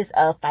promises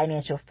of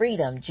financial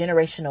freedom,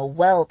 generational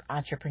wealth,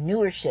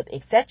 entrepreneurship,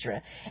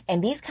 etc.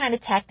 And these kind of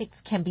tactics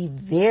can be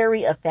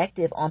very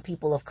effective on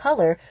people of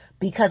color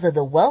because of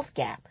the wealth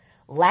gap,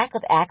 lack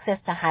of access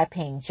to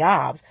high-paying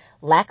jobs,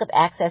 lack of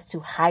access to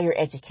higher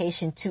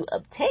education to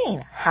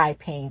obtain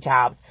high-paying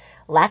jobs,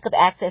 lack of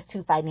access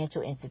to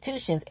financial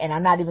institutions, and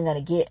I'm not even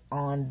going to get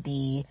on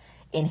the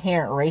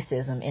inherent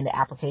racism in the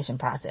application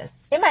process.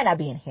 It might not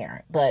be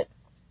inherent, but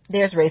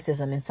there's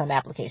racism in some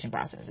application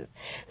processes.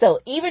 So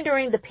even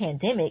during the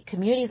pandemic,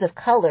 communities of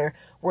color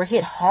were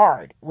hit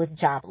hard with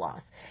job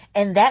loss,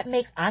 and that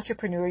makes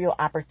entrepreneurial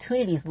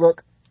opportunities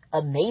look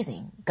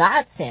amazing.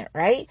 God sent,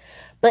 right?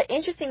 But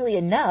interestingly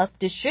enough,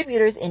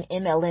 distributors and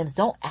MLMs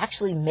don't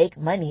actually make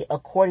money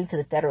according to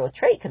the Federal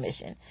Trade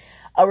Commission.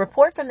 A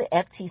report from the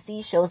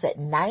FTC shows that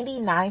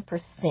 99%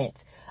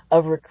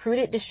 of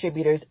recruited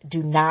distributors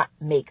do not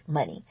make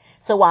money.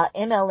 So while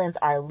MLMs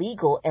are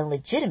legal and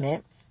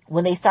legitimate,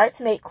 When they start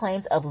to make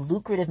claims of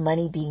lucrative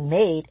money being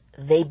made,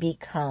 they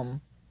become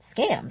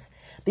scams,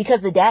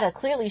 because the data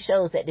clearly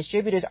shows that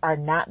distributors are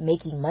not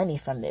making money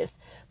from this,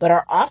 but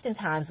are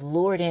oftentimes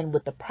lured in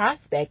with the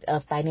prospect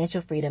of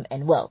financial freedom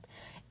and wealth.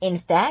 In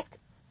fact,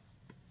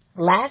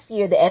 last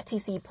year, the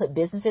FTC put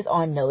businesses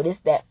on notice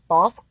that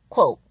false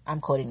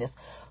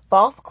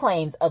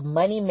claims of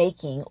money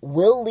making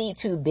will lead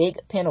to big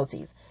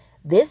penalties.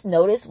 This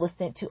notice was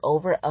sent to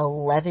over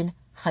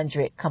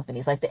 1,100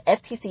 companies. Like, the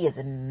FTC is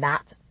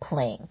not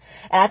playing.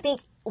 And I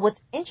think what's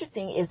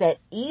interesting is that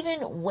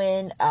even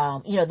when,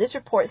 this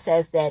report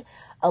says that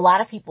a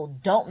lot of people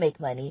don't make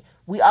money,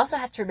 we also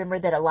have to remember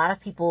that a lot of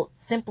people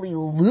simply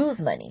lose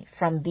money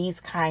from these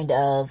kind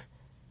of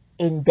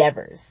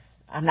endeavors.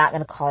 I'm not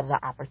going to call it an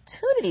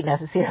opportunity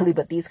necessarily,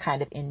 but these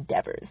kind of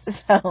endeavors.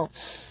 So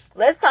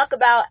let's talk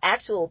about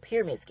actual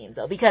pyramid schemes,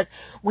 though, because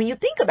when you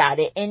think about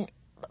it, and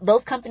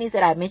those companies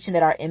that I mentioned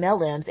that are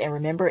MLMs, and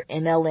remember,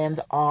 MLMs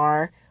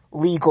are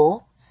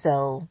legal,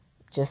 so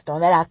just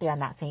throwing that out there. I'm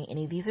not saying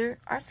any of these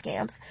are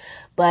scams,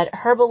 but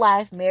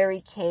Herbalife,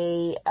 Mary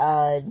Kay,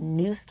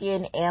 Nu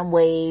Skin,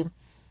 Amway,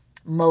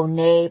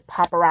 Monet,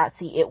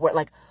 Paparazzi,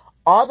 like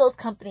all those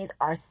companies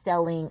are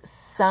selling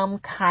some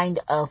kind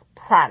of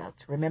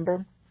product.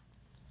 Remember,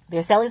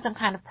 they're selling some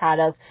kind of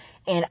product,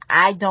 and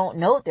I don't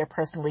know if they're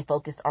personally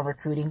focused on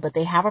recruiting, but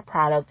they have a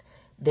product.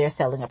 They're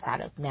selling a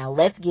product. Now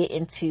let's get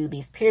into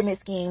these pyramid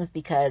schemes,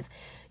 because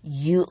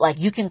you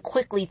can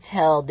quickly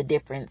tell the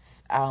difference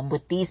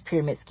with these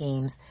pyramid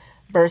schemes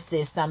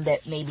versus some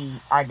that maybe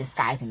are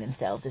disguising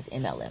themselves as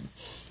MLM.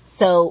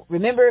 So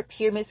remember,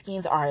 pyramid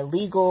schemes are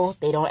illegal.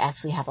 They don't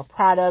actually have a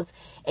product.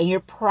 And you're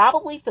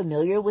probably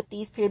familiar with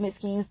these pyramid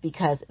schemes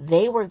because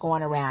they were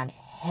going around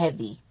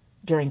heavy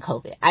during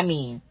COVID. I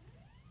mean,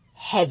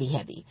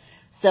 heavy.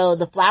 So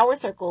the Flower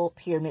Circle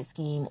pyramid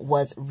scheme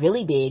was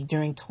really big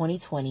during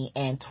 2020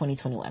 and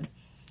 2021.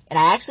 And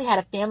I actually had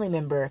a family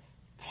member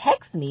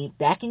text me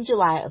back in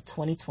July of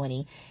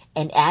 2020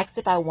 and asked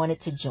if I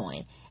wanted to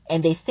join.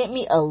 And they sent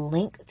me a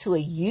link to a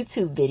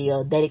YouTube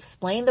video that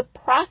explained the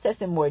process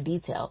in more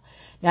detail.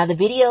 Now, the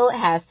video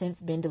has since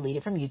been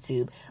deleted from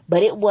YouTube,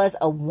 but it was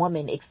a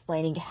woman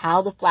explaining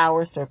how the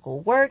Flower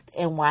Circle worked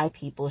and why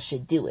people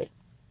should do it.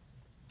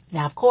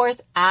 Now, of course,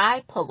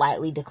 I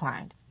politely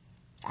declined.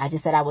 I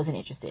just said I wasn't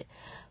interested.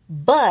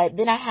 But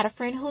then I had a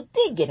friend who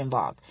did get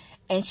involved.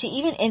 And she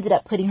even ended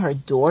up putting her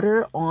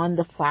daughter on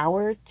the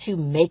flower to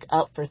make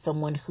up for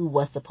someone who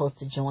was supposed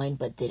to join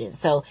but didn't.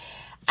 So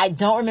I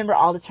don't remember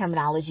all the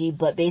terminology,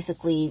 but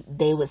basically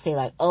they would say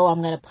like, oh,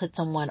 I'm going to put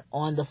someone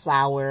on the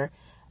flower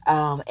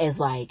as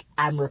like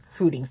I'm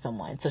recruiting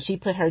someone. So she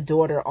put her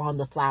daughter on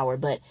the flower.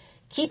 But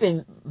keep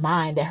in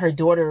mind that her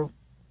daughter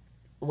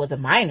was a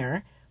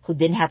minor who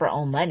didn't have her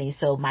own money.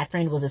 So my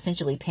friend was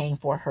essentially paying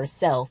for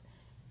herself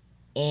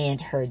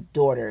and her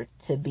daughter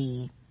to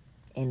be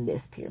in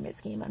this pyramid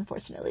scheme,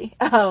 unfortunately.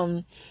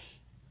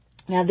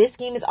 Now, this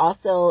scheme is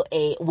also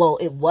it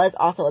was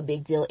also a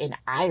big deal in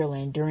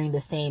Ireland during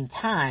the same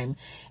time.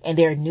 And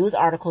there are news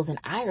articles in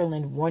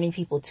Ireland warning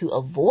people to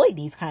avoid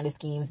these kind of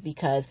schemes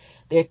because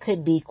there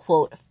could be,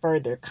 quote,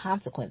 further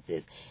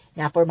consequences.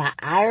 Now, for my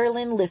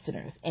Ireland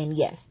listeners, and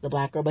yes, the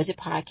Black Girl Budget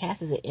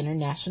Podcast is an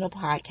international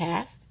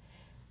podcast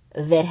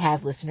that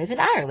has listeners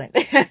in Ireland.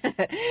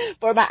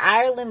 For my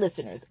Ireland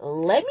listeners,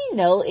 let me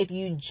know if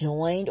you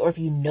joined or if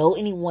you know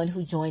anyone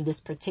who joined this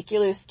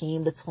particular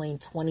scheme between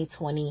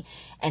 2020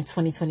 and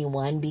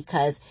 2021,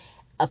 because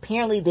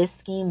apparently this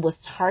scheme was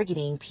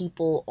targeting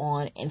people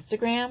on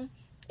Instagram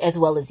as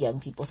well as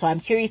young people. So I'm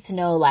curious to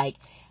know like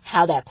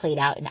how that played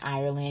out in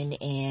Ireland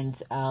and,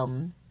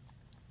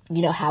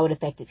 how it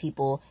affected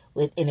people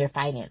in their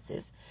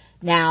finances.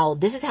 Now,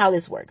 this is how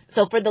this works.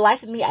 So for the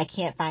life of me, I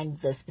can't find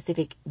the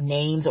specific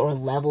names or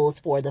levels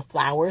for the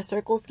Flower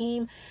Circle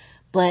scheme,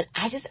 but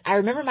I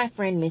remember my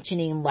friend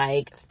mentioning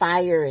like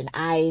fire and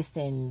ice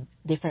and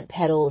different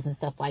petals and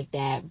stuff like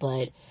that,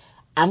 but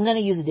I'm going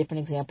to use a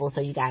different example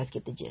so you guys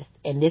get the gist.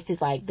 And this is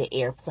like the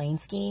airplane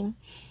scheme.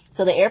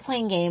 So the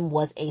airplane game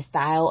was a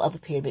style of a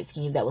pyramid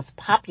scheme that was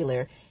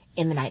popular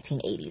in the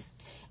 1980s.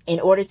 In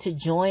order to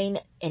join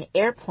an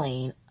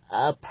airplane,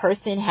 a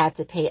person had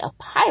to pay a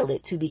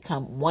pilot to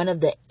become one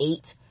of the 8,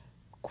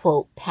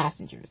 quote,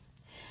 passengers.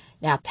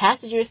 Now,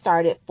 passengers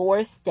started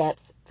 4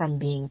 steps from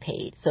being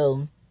paid.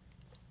 So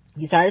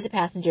you start as a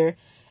passenger,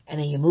 and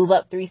then you move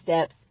up 3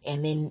 steps,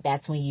 and then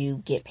that's when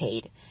you get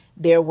paid.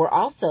 There were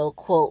also,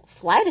 quote,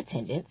 flight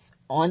attendants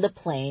on the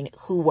plane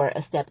who were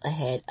a step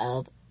ahead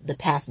of the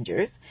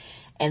passengers.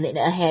 And then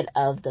ahead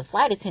of the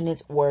flight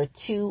attendants were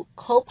 2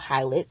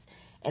 co-pilots,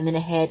 and then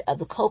ahead of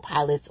the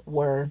co-pilots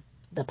were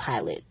the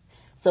pilot.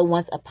 So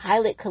once a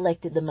pilot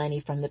collected the money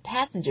from the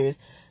passengers,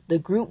 the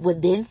group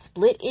would then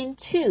split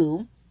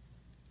into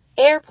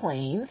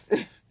airplanes,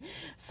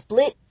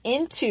 split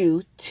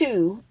into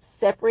 2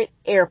 separate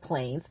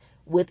airplanes,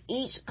 with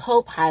each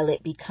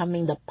co-pilot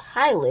becoming the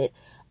pilot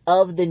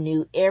of the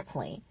new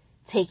airplane,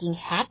 taking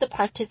half the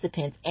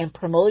participants and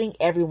promoting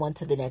everyone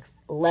to the next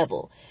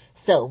level.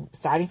 So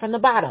starting from the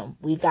bottom,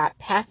 we've got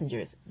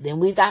passengers, then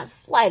we've got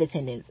flight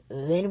attendants,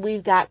 then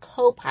we've got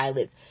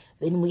co-pilots,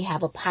 then we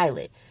have a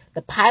pilot.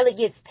 The pilot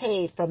gets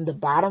paid from the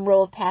bottom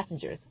row of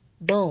passengers.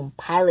 Boom,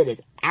 pilot is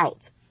out.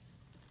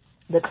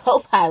 The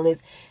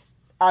co-pilots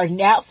are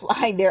now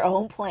flying their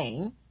own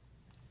plane,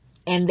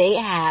 and they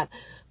have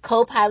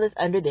co-pilots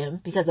under them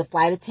because the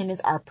flight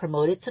attendants are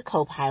promoted to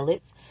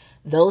co-pilots.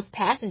 Those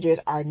passengers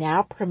are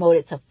now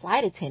promoted to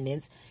flight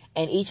attendants,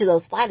 and each of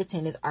those flight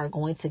attendants are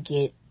going to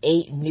get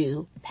 8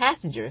 new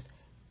passengers.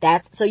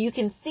 So you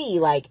can see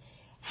like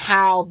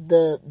how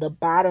the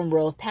bottom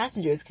row of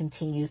passengers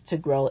continues to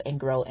grow and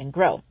grow and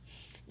grow.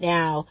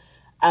 Now,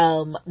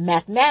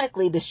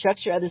 mathematically, the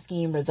structure of the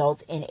scheme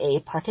results in a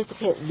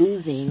participant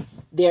losing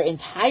their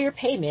entire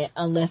payment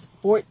unless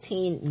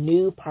 14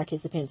 new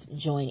participants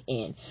join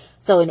in.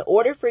 So in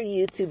order for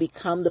you to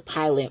become the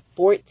pilot,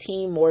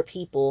 14 more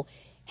people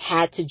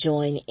had to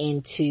join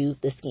into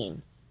the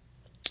scheme.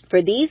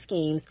 For these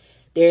schemes,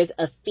 there's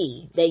a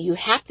fee that you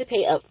have to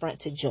pay up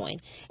front to join,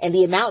 and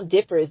the amount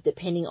differs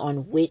depending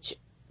on which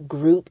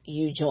group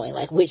you join,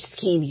 like which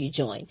scheme you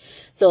join.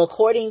 So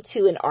according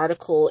to an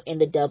article in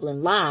the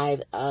Dublin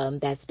Live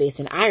that's based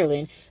in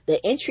Ireland, the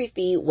entry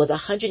fee was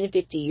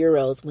 150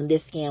 euros when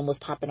this scam was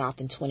popping off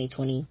in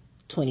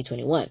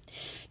 2021.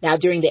 Now,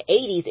 during the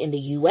 80s in the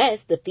US,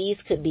 the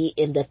fees could be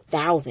in the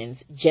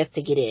thousands just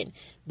to get in.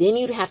 Then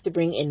you'd have to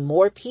bring in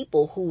more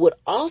people who would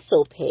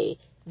also pay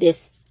this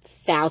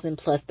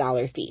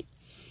 $1,000+ fee.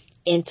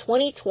 In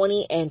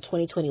 2020 and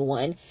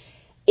 2021,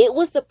 it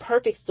was the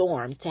perfect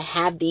storm to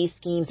have these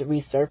schemes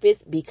resurface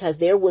because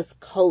there was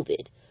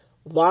COVID,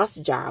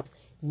 lost jobs,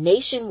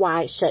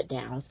 nationwide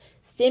shutdowns,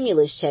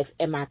 stimulus checks,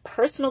 and my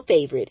personal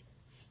favorite,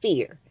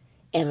 fear.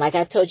 And like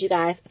I've told you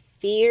guys,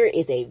 fear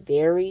is a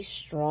very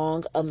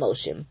strong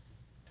emotion.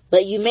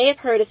 But you may have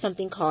heard of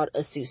something called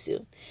a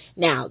susu.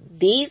 Now,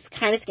 these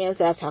kind of scams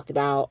that I've talked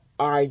about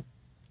are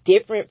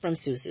different from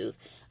susus.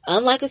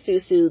 Unlike a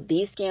susu,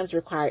 these scams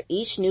require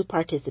each new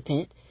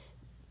participant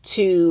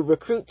to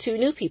recruit 2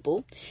 new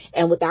people,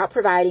 and without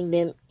providing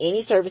them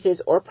any services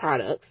or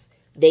products,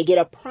 they get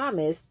a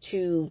promise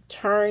to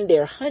turn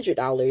their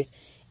 $100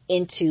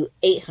 into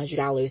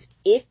 $800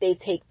 if they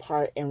take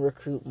part and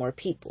recruit more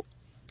people.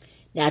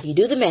 Now, if you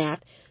do the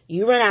math,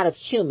 you run out of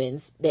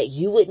humans that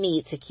you would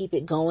need to keep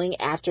it going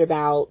after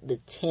about the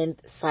 10th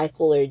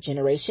cycle or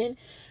generation.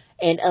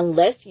 And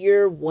unless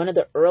you're one of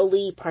the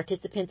early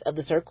participants of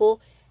the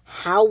circle,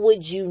 how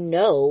would you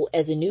know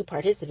as a new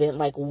participant,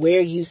 like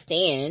where you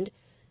stand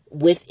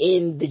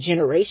within the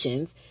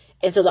generations?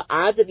 And so the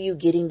odds of you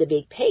getting the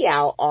big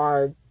payout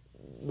are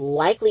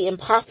likely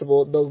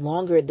impossible the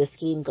longer the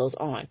scheme goes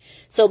on.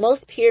 So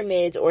most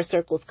pyramids or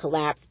circles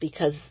collapse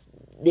because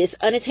it's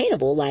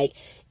unattainable. Like,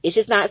 it's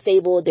just not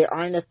stable. There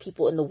aren't enough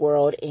people in the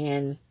world,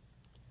 and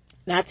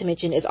not to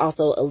mention it's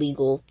also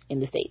illegal in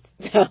the States.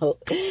 So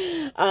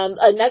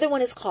another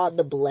one is called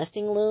the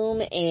Blessing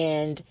Loom,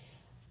 and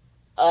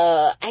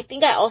I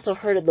think I also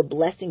heard of the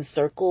Blessing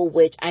Circle,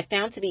 which I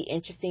found to be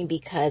interesting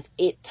because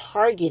it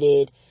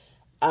targeted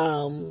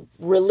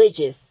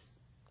religious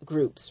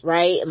groups,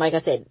 right? And like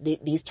I said,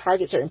 these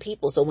target certain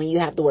people. So when you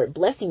have the word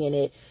blessing in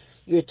it,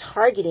 you're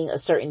targeting a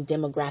certain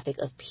demographic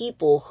of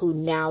people who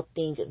now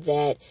think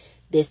that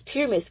this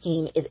pyramid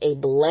scheme is a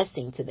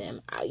blessing to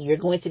them. You're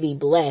going to be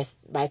blessed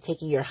by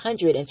taking your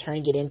 100 and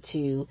turning it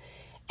into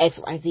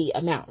XYZ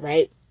amount,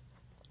 right?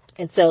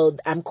 And so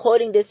I'm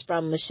quoting this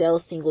from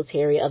Michelle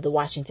Singletary of the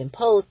Washington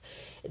Post.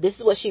 This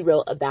is what she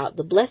wrote about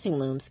the Blessing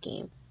Loom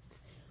scheme.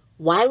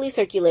 Widely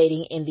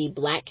circulating in the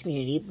Black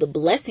community, the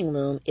Blessing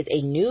Loom is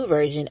a new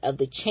version of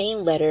the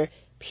chain letter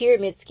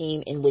pyramid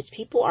scheme in which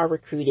people are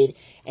recruited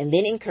and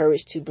then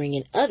encouraged to bring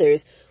in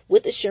others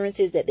with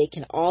assurances that they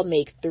can all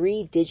make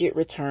 3-digit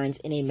returns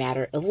in a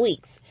matter of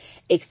weeks.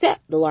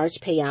 Except the large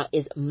payout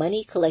is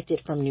money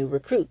collected from new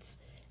recruits.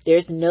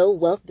 There's no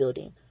wealth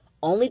building,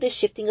 only the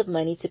shifting of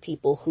money to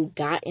people who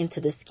got into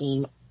the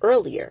scheme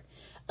earlier.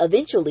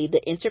 Eventually,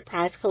 the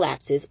enterprise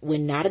collapses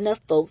when not enough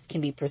folks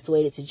can be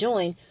persuaded to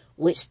join,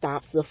 which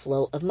stops the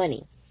flow of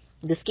money.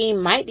 The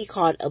scheme might be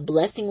called a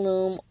Blessing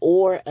Loom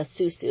or a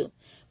susu,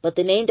 but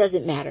the name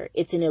doesn't matter.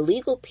 It's an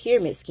illegal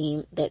pyramid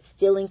scheme that's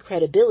stealing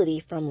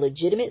credibility from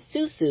legitimate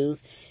susus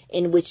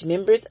in which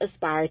members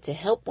aspire to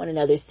help one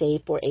another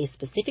save for a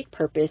specific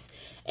purpose,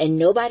 and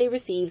nobody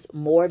receives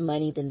more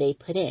money than they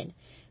put in.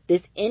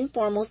 This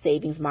informal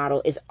savings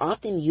model is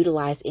often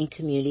utilized in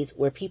communities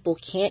where people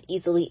can't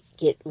easily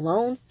get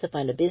loans to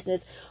fund a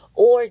business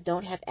or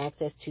don't have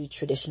access to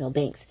traditional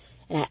banks.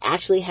 And I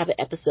actually have an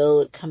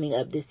episode coming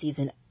up this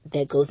season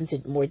that goes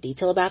into more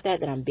detail about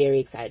that I'm very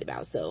excited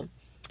about. So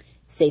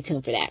stay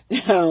tuned for that.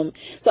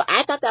 So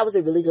I thought that was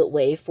a really good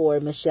way for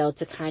Michelle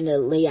to kind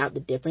of lay out the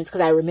difference,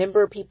 because I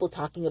remember people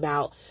talking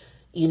about,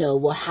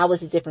 well, how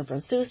is it different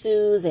from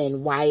susus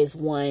and why is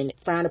one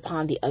frowned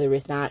upon, the other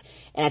is not?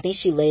 And I think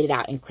she laid it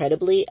out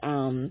incredibly.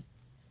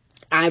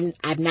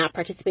 I've not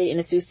participated in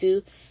a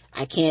susu.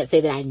 I can't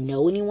say that I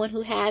know anyone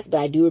who has, but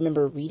I do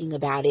remember reading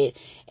about it.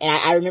 And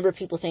I remember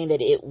people saying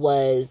that it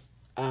was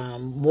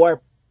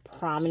more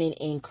prominent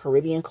in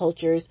Caribbean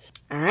cultures.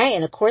 All right,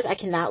 and of course, I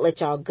cannot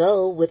let y'all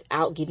go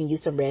without giving you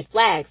some red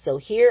flags. So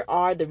here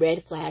are the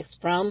red flags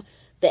from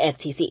the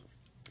FTC.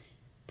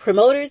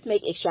 Promoters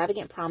make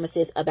extravagant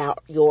promises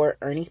about your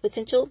earnings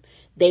potential.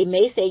 They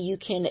may say you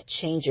can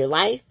change your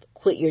life,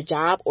 quit your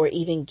job, or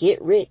even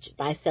get rich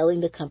by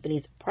selling the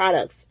company's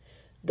products.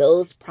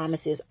 Those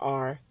promises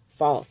are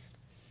false.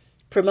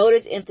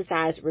 Promoters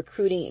emphasize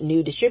recruiting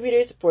new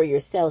distributors for your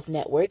sales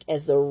network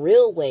as the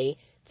real way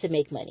to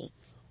make money.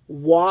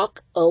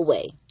 Walk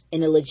away.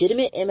 In a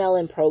legitimate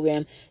MLM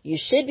program, you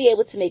should be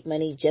able to make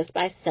money just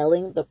by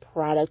selling the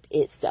product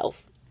itself.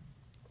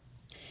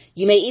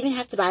 You may even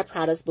have to buy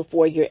products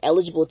before you're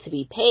eligible to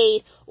be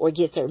paid or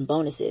get certain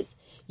bonuses.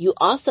 You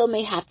also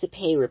may have to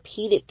pay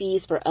repeated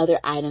fees for other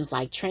items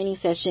like training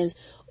sessions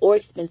or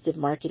expensive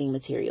marketing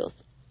materials.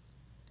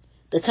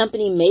 The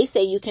company may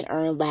say you can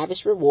earn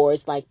lavish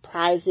rewards like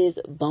prizes,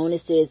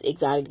 bonuses,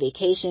 exotic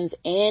vacations,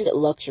 and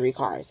luxury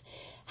cars.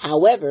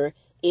 However,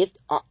 it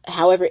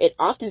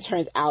often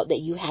turns out that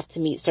you have to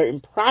meet certain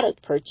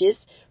product purchase,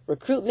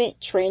 recruitment,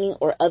 training,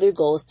 or other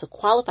goals to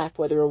qualify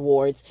for the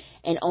rewards,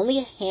 and only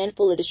a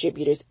handful of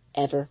distributors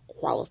ever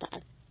qualify.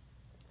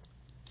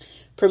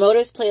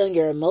 Promoters play on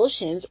your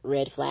emotions,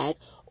 red flag,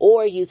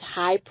 or use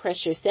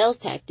high-pressure sales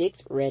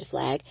tactics, red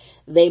flag.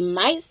 They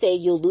might say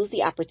you'll lose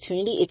the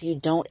opportunity if you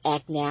don't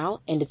act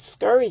now and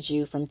discourage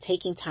you from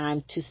taking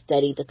time to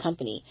study the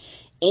company.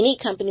 Any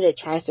company that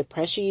tries to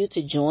pressure you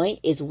to join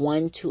is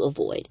one to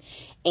avoid.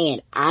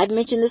 And I've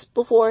mentioned this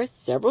before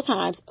several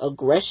times,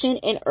 aggression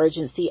and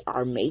urgency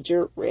are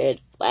major red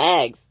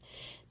flags.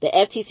 The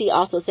FTC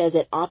also says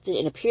that often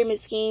in a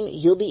pyramid scheme,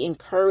 you'll be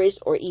encouraged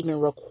or even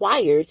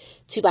required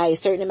to buy a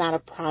certain amount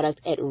of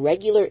product at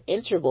regular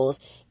intervals,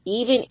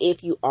 even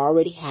if you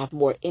already have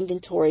more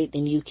inventory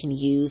than you can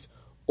use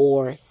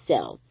or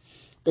sell.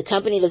 The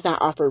company does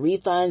not offer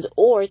refunds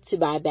or to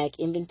buy back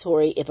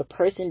inventory if a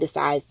person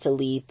decides to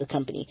leave the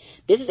company.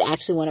 This is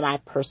actually one of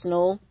my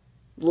personal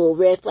little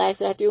red flags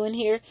that I threw in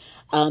here,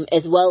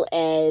 as well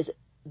as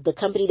the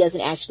company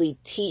doesn't actually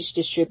teach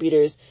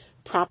distributors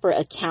proper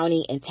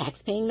accounting and tax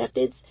paying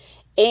methods,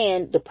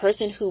 and the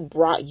person who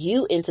brought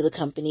you into the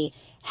company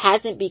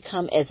hasn't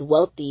become as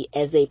wealthy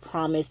as they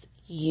promised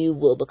you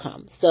will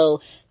become.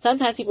 So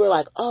sometimes people are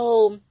like,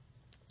 oh,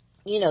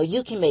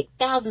 you can make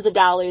thousands of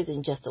dollars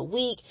in just a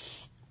week.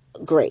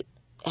 Great.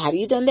 Have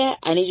you done that?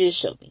 I need you to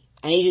show me.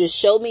 I need you to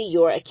show me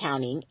your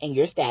accounting and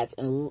your stats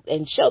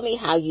and show me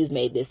how you've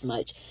made this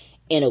much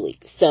in a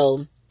week.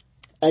 So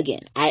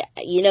again,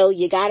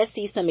 you got to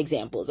see some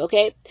examples,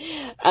 okay?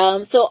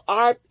 So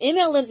are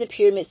MLMs and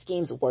pyramid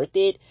schemes worth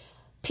it?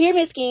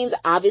 Pyramid schemes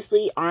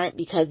obviously aren't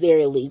because they're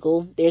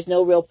illegal. There's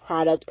no real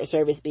product or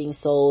service being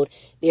sold.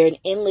 They're an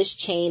endless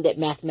chain that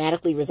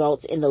mathematically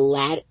results in the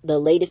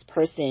latest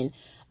person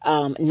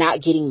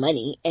not getting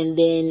money. And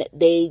then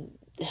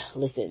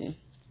listen,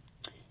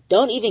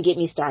 don't even get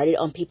me started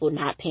on people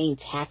not paying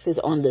taxes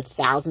on the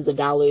thousands of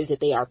dollars that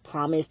they are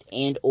promised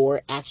and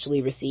or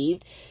actually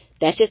received.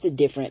 That's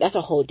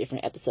a whole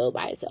different episode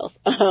by itself.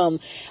 I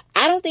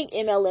don't think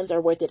MLMs are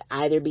worth it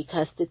either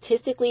because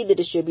statistically the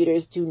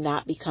distributors do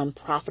not become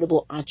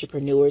profitable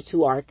entrepreneurs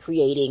who are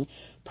creating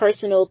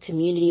personal,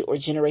 community, or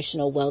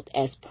generational wealth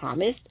as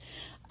promised.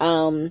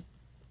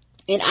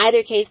 In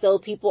either case, though,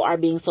 people are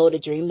being sold a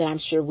dream that I'm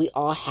sure we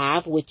all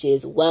have, which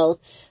is wealth,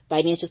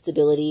 financial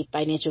stability,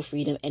 financial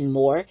freedom, and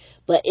more.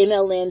 But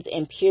MLMs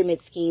and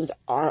pyramid schemes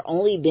are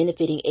only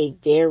benefiting a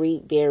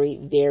very, very,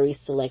 very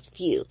select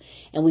few.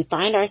 And we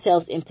find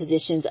ourselves in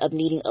positions of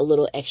needing a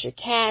little extra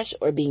cash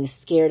or being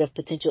scared of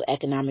potential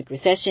economic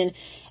recession.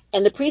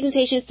 And the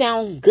presentation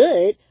sounds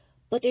good,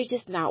 but they're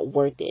just not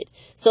worth it.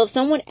 So if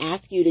someone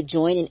asks you to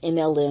join an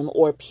MLM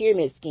or a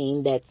pyramid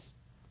scheme that's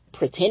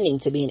pretending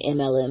to be an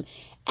MLM,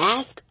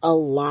 ask a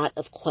lot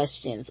of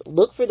questions.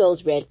 Look for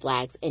those red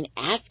flags and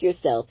ask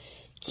yourself,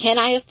 can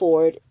I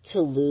afford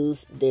to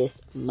lose this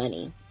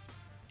money?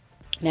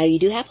 Now, you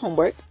do have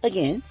homework.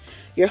 Again,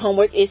 your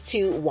homework is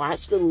to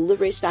watch the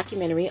LuLaRich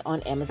documentary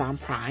on Amazon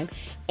Prime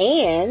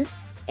and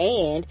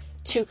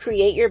to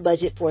create your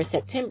budget for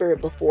September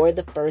before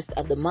the first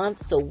of the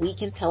month so we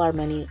can tell our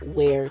money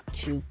where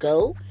to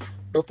go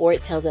before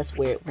it tells us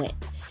where it went.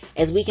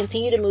 As we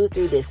continue to move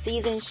through this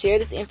season, share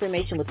this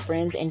information with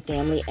friends and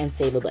family and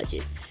save a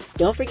budget.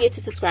 Don't forget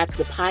to subscribe to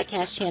the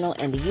podcast channel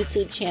and the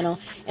YouTube channel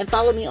and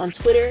follow me on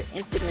Twitter,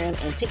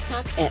 Instagram, and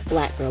TikTok at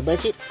Black Girl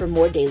Budget for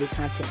more daily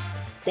content.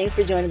 Thanks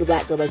for joining the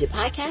Black Girl Budget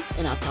podcast,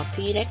 and I'll talk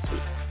to you next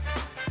week.